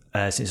 18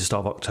 since the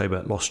start of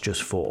October, lost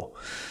just 4,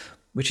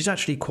 which is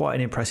actually quite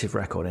an impressive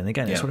record. And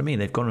again, that's what I mean.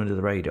 They've gone under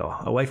the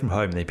radar. Away from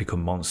home, they've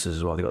become monsters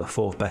as well. They've got the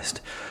 4th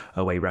best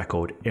away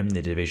record in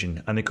the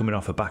division, and they're coming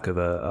off the back of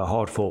a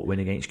hard-fought win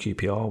against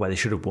QPR, where they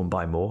should have won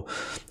by more.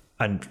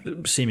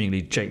 And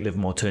seemingly Jake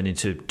Livermore turned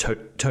into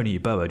Tony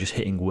Yeboah, just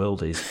hitting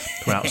worldies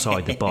from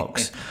outside the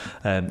box.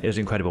 It was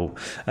incredible.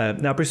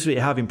 Now, Bristol City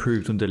have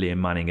improved under Liam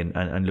Manning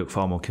and look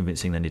far more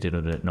convincing than they did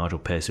under Nigel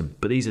Pearson.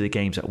 But these are the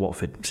games that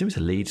Watford, similar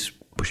to Leeds,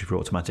 pushing for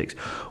automatics,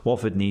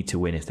 Watford need to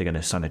win if they're going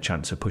to stand a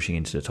chance of pushing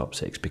into the top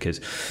 6, because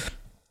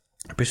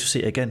Bristol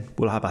City, again,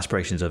 will have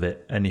aspirations of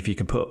it. And if you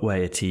can put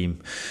away a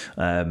team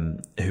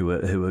who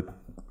are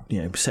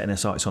setting their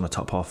sights on a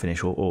top half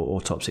finish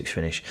or top 6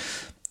 finish,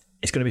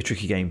 it's going to be a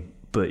tricky game,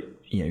 but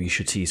you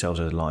should see yourselves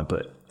over the line.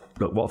 But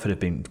look, Watford have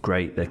been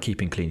great. They're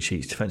keeping clean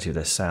sheets. Defensively,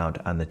 they're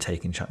sound, and they're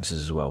taking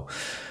chances as well.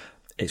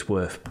 It's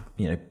worth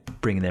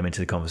bringing them into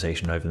the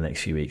conversation over the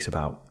next few weeks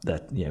about their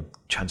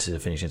chances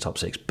of finishing top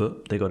 6.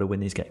 But they've got to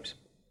win these games.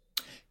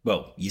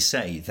 Well, you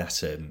say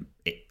that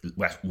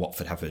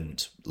Watford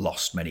haven't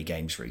lost many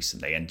games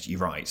recently, and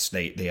you're right.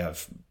 They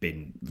have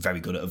been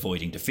very good at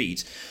avoiding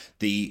defeat.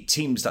 The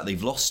teams that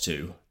they've lost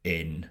to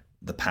in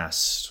the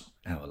past,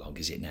 how long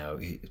is it now?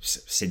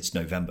 Since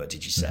November,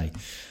 did you say?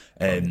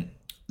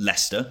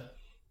 Leicester,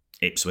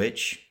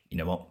 Ipswich, you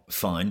know what?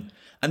 Fine.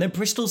 And then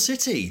Bristol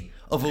City,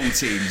 of all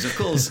teams, of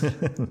course.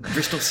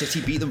 Bristol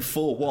City beat them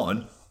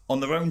 4-1 on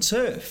their own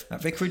turf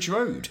at Vicarage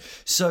Road.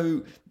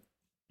 So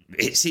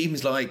it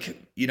seems like,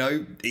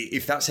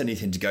 if that's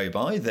anything to go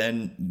by,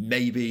 then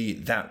maybe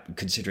that,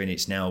 considering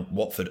it's now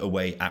Watford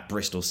away at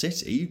Bristol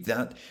City,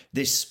 that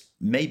this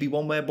may be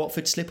one where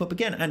Watford slip up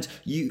again. And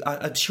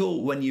I'm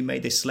sure when you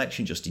made this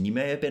selection, Justin, you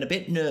may have been a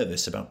bit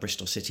nervous about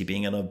Bristol City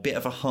being on a bit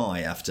of a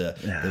high after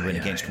the win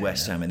against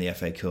West Ham in the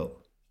FA Cup.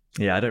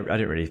 Yeah, I don't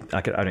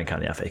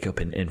count the FA Cup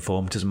in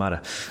form. Doesn't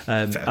matter.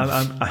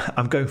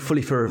 I'm going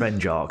fully for a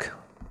revenge arc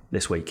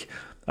this week.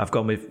 I've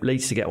gone with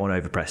Leeds to get one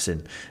over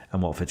Preston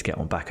and Watford to get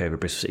one back over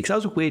Bristol City. Because that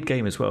was a weird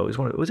game as well.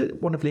 Was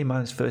it one of Liam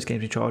Manning's first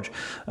games in charge?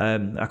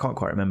 I can't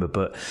quite remember,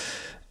 but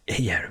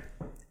yeah,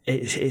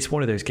 it's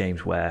one of those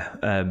games where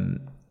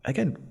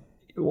again,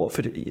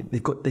 Watford,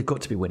 they've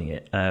got to be winning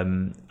it.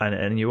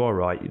 And you are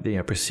right.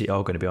 Bristol City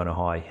are going to be on a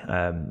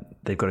high.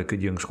 They've got a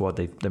good young squad.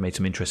 They made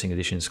some interesting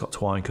additions. Scott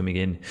Twine coming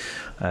in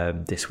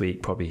this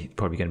week, probably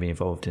going to be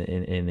involved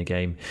in the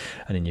game.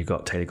 And then you've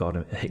got Taylor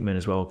Gardner-Hickman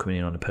as well coming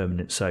in on a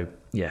permanent. So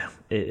yeah,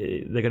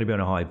 they're going to be on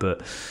a high.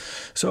 But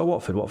so are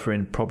Watford. Watford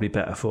in probably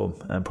better form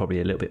and probably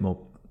a little bit more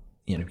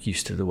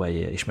used to the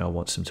way Ishmael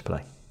wants them to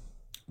play.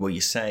 Well, you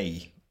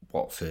say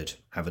Watford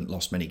haven't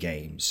lost many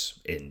games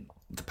in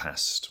the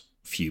past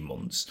few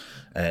months.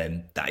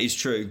 That is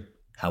true.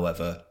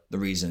 However, the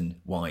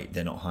reason why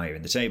they're not higher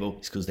in the table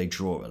is because they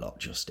draw a lot,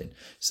 Justin.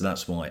 So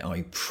that's why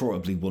I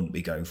probably wouldn't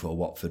be going for a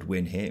Watford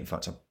win here. In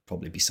fact, I'd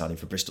probably be siding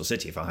for Bristol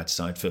City if I had to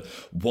side for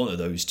one of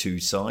those two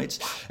sides.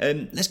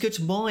 Let's go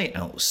to my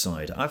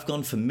outside. I've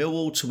gone for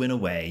Millwall to win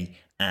away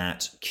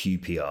at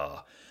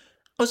QPR.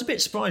 I was a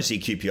bit surprised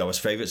to see QPR as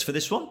favourites for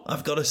this one,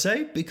 I've got to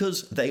say,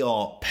 because they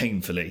are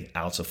painfully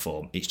out of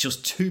form. It's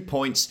just 2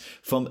 points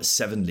from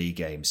 7 league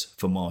games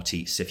for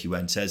Marty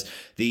Cifuentes.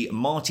 The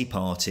Marty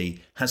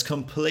party has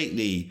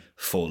completely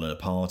fallen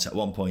apart. At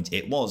one point,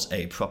 it was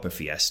a proper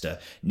fiesta.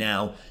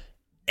 Now,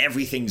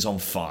 everything's on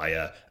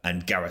fire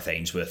and Gareth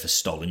Ainsworth has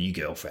stolen your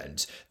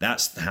girlfriend.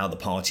 That's how the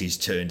party's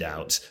turned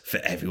out for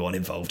everyone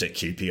involved at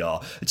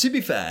QPR. To be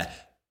fair,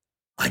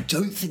 I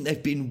don't think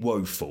they've been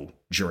woeful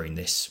during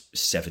this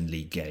 7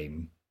 league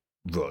game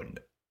run.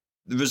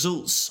 The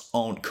results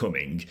aren't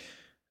coming,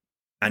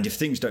 and if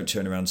things don't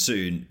turn around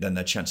soon, then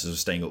their chances of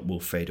staying up will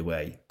fade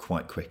away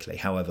quite quickly.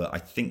 However, I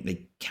think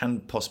they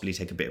can possibly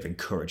take a bit of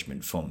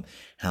encouragement from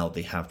how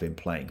they have been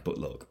playing. But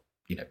look,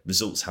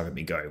 results haven't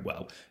been going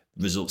well.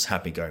 Results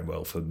have been going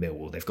well for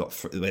Millwall. They've got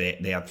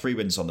they had 3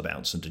 wins on the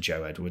bounce under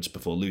Joe Edwards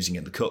before losing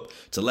in the Cup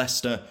to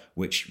Leicester,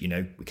 which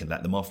we can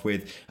let them off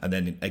with, and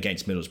then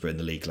against Middlesbrough in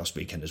the league last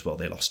weekend as well,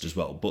 they lost as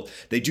well. But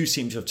they do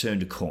seem to have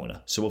turned a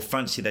corner, so we'll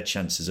fancy their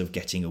chances of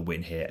getting a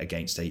win here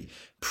against a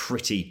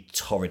pretty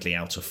torridly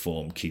out of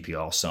form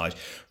QPR side.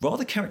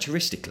 Rather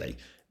characteristically,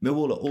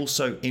 Millwall are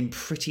also in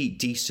pretty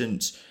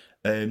decent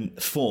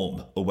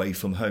form away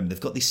from home.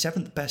 They've got the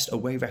 7th best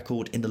away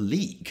record in the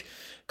league.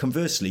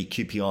 Conversely,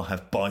 QPR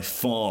have by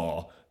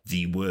far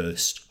the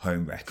worst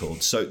home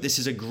record. So this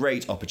is a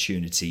great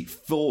opportunity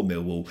for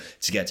Millwall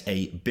to get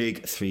a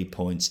big 3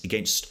 points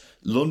against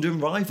London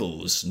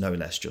rivals, no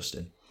less,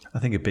 Justin. I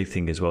think a big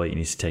thing as well you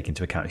need to take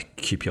into account,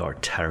 QPR are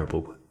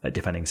terrible at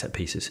defending set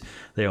pieces.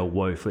 They are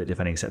woeful at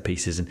defending set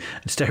pieces, and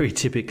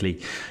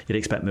stereotypically you'd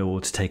expect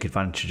Millwall to take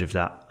advantage of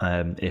that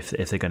if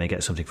they're going to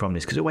get something from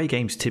this, because away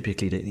games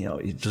typically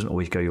it doesn't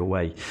always go your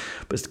way.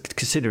 But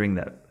considering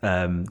that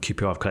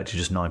QPR have collected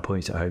just 9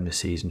 points at home this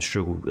season,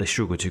 they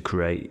struggle to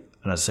create,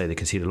 and as I say, they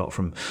concede a lot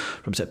from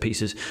set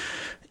pieces.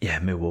 Yeah,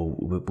 Millwall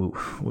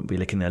wouldn't be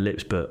licking their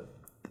lips, but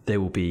they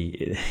will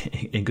be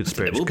in good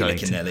spirits. They will be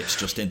licking their lips,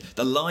 Justin.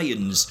 The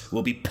Lions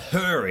will be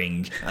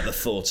purring at the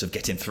thought of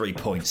getting 3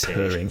 points here.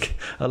 Purring.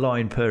 A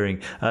lion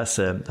purring. That's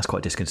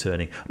quite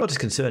disconcerting. Not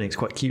disconcerting, it's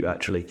quite cute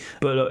actually.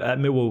 But look,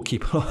 Millwall will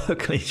keep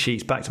clean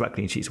sheets, back-to-back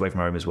clean sheets away from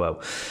home as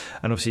well.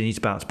 And obviously he needs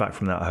to bounce back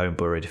from that home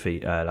Borough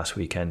defeat last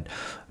weekend.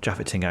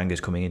 Jaffet Tinganga's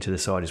coming into the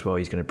side as well.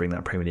 He's going to bring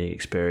that Premier League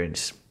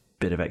experience,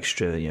 bit of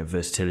extra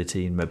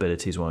versatility and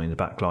mobility as well in the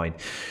back line,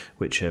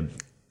 which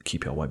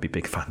QPR won't be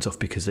big fans of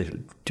because they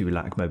do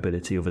lack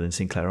mobility other than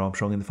Sinclair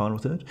Armstrong in the final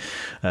third.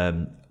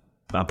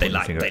 They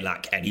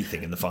lack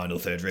anything in the final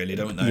third, really,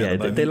 don't they? Yeah,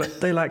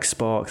 they lack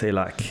spark, they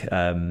lack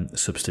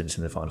substance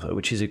in the final third,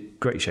 which is a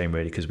great shame,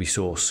 really, because we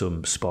saw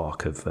some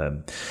spark of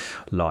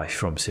life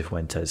from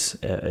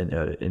Cifuentes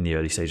in the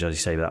early stage. As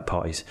you say, that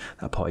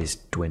party's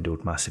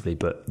dwindled massively.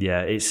 But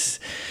yeah, it's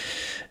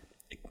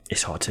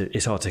hard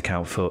to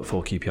count for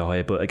QPR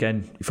here. But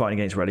again,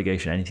 fighting against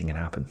relegation, anything can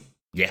happen.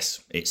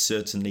 Yes, it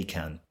certainly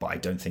can, but I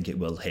don't think it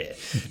will here.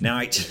 Now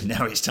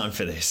it's time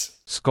for this.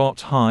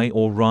 Scott High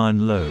or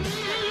Ryan Lowe?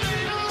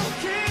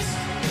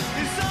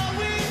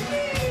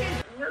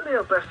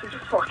 Your best is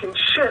fucking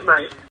shit,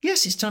 mate.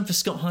 Yes, it's time for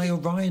Scott High or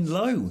Ryan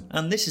Lowe,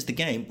 and this is the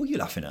game. What are you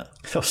laughing at?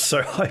 That was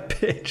so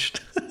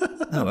high-pitched.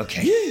 Oh,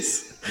 okay.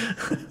 Yes.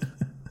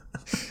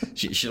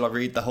 Shall I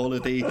read the whole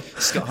of the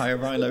Scott High or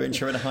Ryan Lowe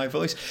intro in a high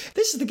voice?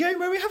 This is the game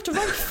where we have to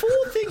rank 4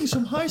 things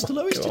from highest to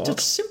lowest. It's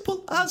as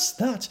simple as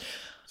that.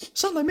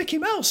 Sound like Mickey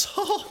Mouse.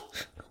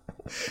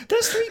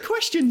 There's 3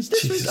 questions.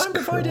 This week I'm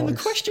providing the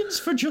questions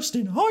for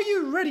Justin. Are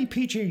you ready,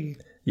 PG?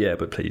 Yeah,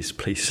 but please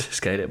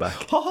scale it back.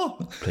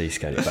 Please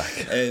scale it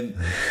back.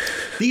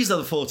 These are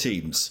the 4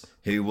 teams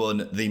who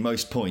won the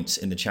most points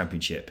in the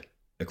Championship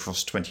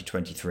across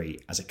 2023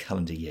 as a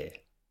calendar year.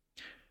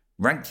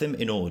 Rank them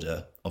in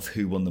order of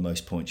who won the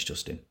most points,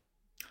 Justin.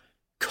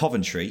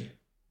 Coventry,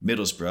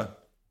 Middlesbrough,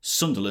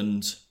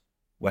 Sunderland,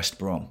 West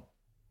Brom.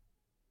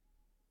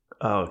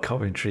 Oh,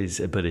 Coventry's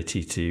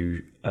ability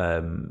to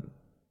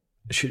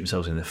shoot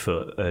themselves in the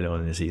foot early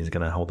on in the season is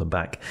going to hold them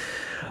back.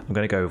 I'm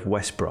going to go with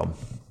West Brom,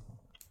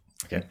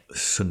 okay,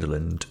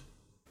 Sunderland,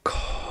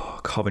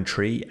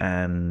 Coventry,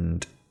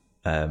 and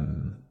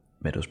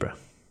Middlesbrough.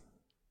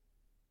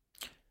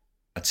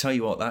 I tell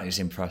you what, that is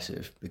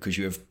impressive because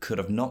you could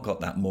have not got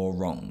that more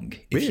wrong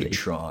if you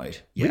tried.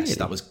 Yes, Really?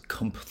 that was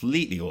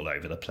completely all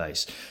over the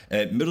place.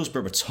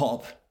 Middlesbrough were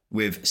top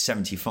with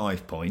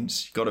 75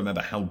 points. You've got to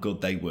remember how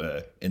good they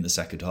were in the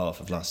second half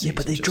of last season. Yeah,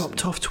 but they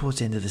dropped off towards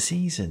the end of the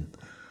season.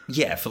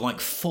 Yeah, for like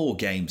 4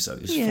 games though.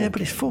 It's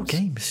 4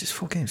 games. It's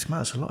 4 games. It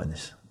matters a lot in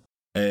this.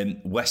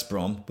 West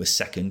Brom were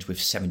second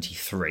with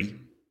 73.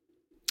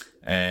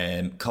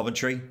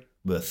 Coventry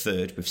were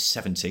third with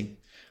 70.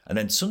 And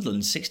then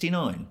Sunderland,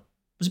 69. I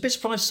was a bit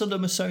surprised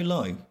Sunderland were so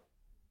low.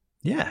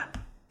 Yeah,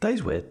 that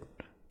is weird.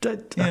 I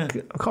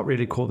can't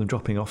really call them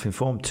dropping off in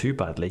form too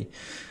badly,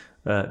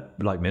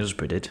 like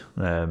Middlesbrough did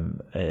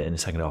in the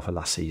second half of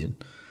last season.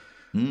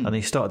 And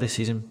they started this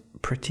season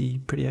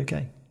pretty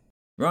okay.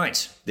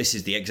 Right, this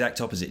is the exact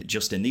opposite,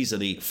 Justin. These are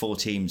the 4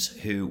 teams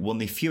who won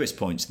the fewest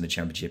points in the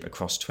Championship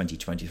across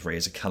 2023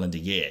 as a calendar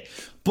year,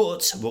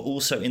 but were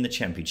also in the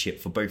Championship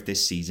for both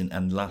this season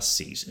and last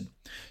season.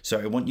 So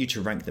I want you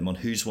to rank them on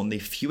who's won the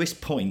fewest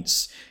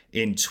points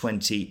in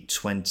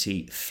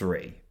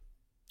 2023.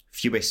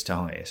 Fewest to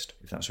highest,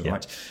 if that's all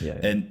right.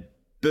 Yeah.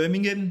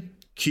 Birmingham,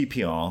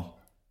 QPR,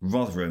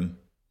 Rotherham,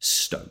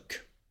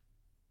 Stoke.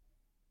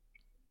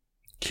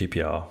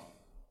 QPR.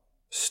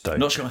 Stoke.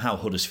 Not sure how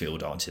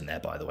Huddersfield aren't in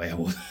there, by the way. I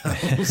will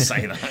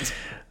say that.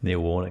 Neil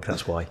Warnock,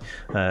 that's why.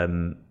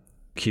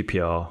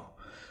 QPR,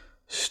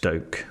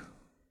 Stoke,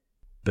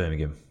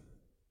 Birmingham,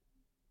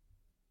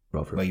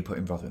 Rotherham. Where are you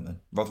putting Rotherham then?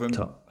 Rotherham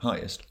Top.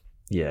 Highest?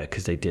 Yeah,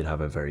 because they did have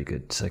a very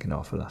good second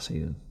half of last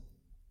season.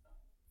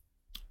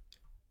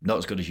 Not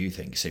as good as you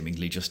think,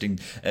 seemingly, Justin.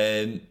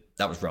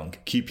 That was wrong.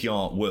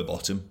 QPR were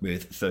bottom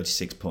with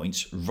 36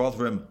 points.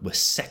 Rotherham were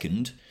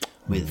second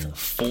with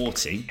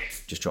 40.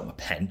 Just dropped my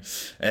pen.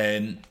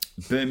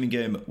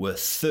 Birmingham were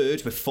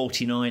third with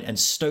 49. And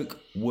Stoke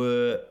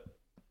were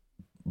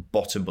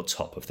bottom but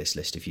top of this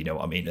list, if you know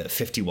what I mean. At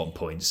 51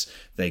 points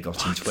they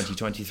got in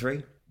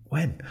 2023.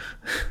 When?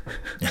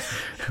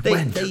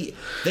 They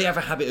have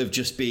a habit of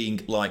just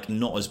being like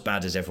not as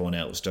bad as everyone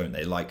else, don't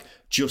they? Like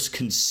just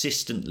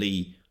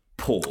consistently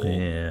poor,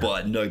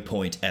 but at no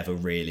point ever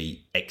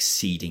really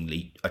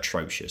exceedingly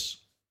atrocious.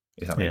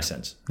 If that makes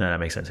sense. No, that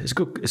makes sense. It's a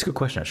good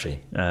question actually.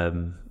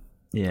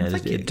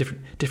 There's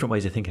different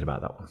ways of thinking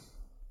about that one.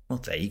 Well,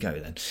 there you go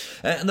then.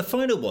 And the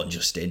final one,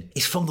 Justin,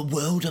 is from the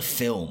world of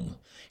film.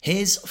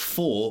 Here's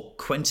 4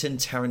 Quentin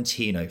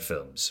Tarantino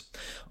films.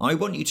 I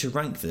want you to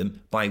rank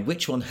them by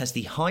which one has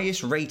the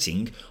highest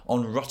rating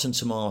on Rotten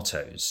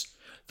Tomatoes.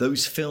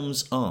 Those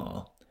films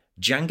are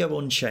Django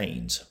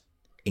Unchained,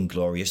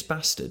 Inglourious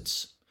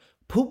Bastards,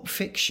 Pulp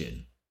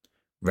Fiction,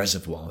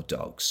 Reservoir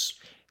Dogs.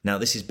 Now,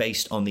 this is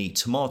based on the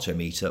tomato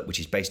meter, which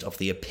is based off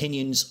the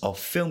opinions of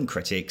film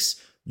critics,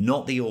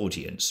 not the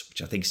audience,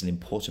 which I think is an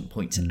important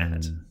point to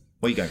add.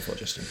 What are you going for,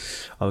 Justin?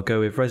 I'll go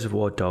with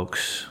Reservoir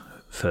Dogs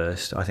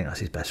first. I think that's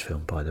his best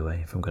film, by the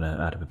way, if I'm going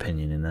to add an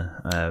opinion in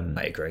there.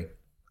 I agree.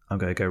 I'm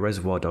going to go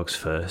Reservoir Dogs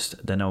first.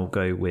 Then I'll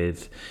go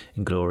with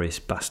Inglourious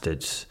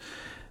Bastards.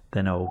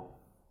 Then I'll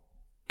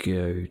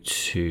go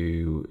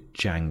to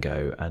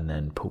Django and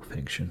then Pulp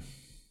Fiction.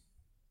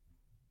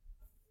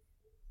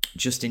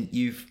 Justin,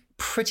 you've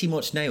pretty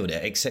much nailed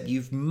it, except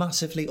you've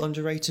massively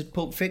underrated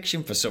Pulp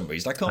Fiction for some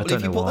reason. I can't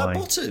believe you put that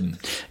bottom.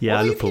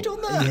 Yeah, why have you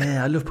done that?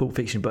 Yeah, I love Pulp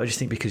Fiction, but I just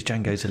think because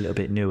Django's a little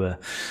bit newer,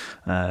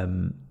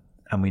 and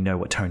we know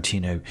what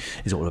Tarantino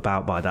is all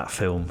about by that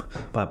film.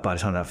 By the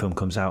time that film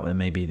comes out, then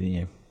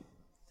maybe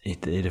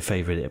he'd have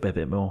favoured it a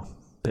bit more.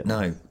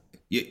 No,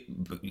 you're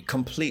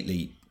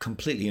completely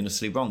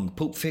honestly wrong.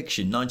 Pulp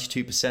Fiction,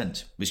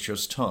 92% was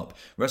just top.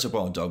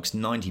 Reservoir Dogs,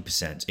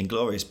 90%.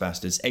 Inglourious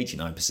Bastards,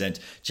 89%.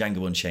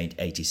 Django Unchained,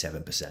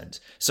 87%.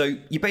 So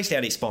you basically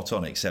had it spot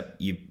on, except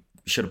you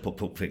should have put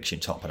Pulp Fiction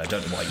top, and I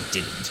don't know why you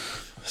didn't.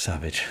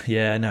 Savage.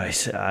 Yeah, no,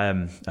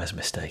 that was a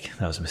mistake.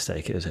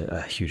 It was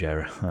a huge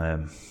error.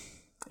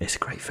 It's a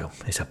great film.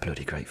 It's a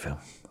bloody great film.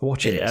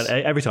 Watch it.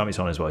 Every time it's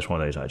on as well, it's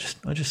one of those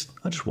I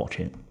just watch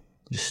it.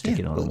 Just stick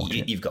it on and watch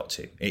it. You've got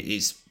to. It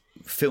is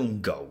film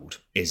gold,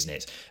 isn't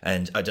it?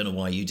 And I don't know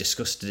why you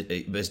disgraced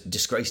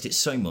it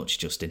so much,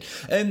 Justin.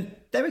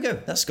 There we go.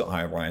 That's Scott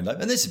Higher, Ryan Lowe.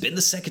 And this has been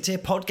the Second Tier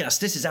Podcast.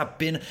 This has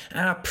been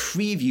our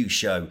preview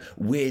show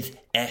with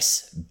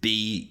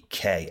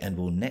SBK. And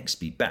we'll next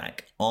be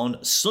back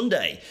on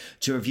Sunday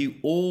to review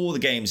all the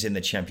games in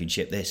the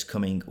Championship this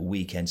coming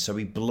weekend. So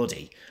we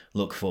bloody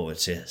look forward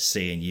to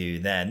seeing you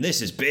then.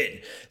 This has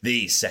been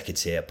the Second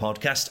Tier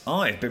Podcast.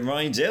 I've been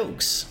Ryan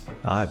Dilks.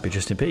 I've been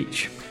Justin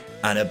Peach.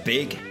 And a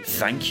big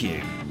thank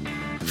you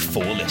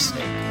for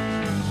listening.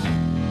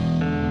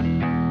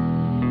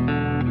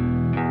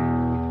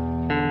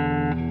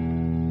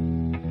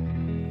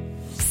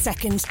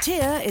 Second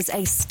Tier is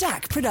a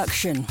Stack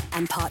production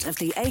and part of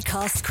the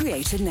Acast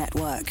Creator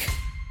Network.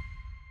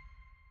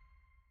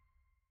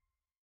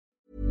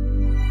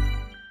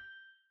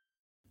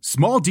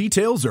 Small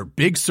details are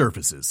big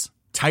surfaces.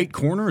 Tight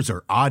corners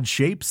are odd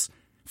shapes.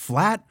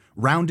 Flat,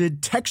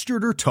 rounded,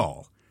 textured, or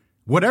tall.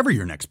 Whatever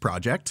your next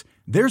project,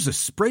 there's a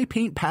spray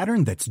paint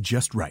pattern that's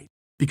just right.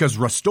 Because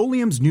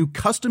Rust-Oleum's new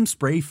Custom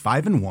Spray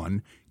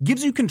 5-in-1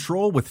 gives you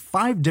control with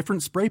 5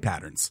 different spray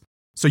patterns,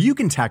 so you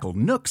can tackle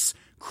nooks,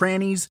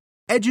 crannies,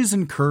 edges,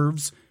 and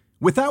curves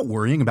without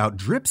worrying about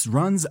drips,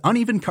 runs,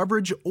 uneven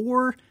coverage,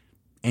 or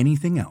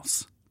anything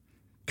else.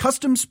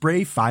 Custom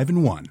Spray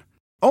 5-in-1,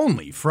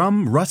 only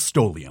from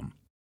Rust-Oleum.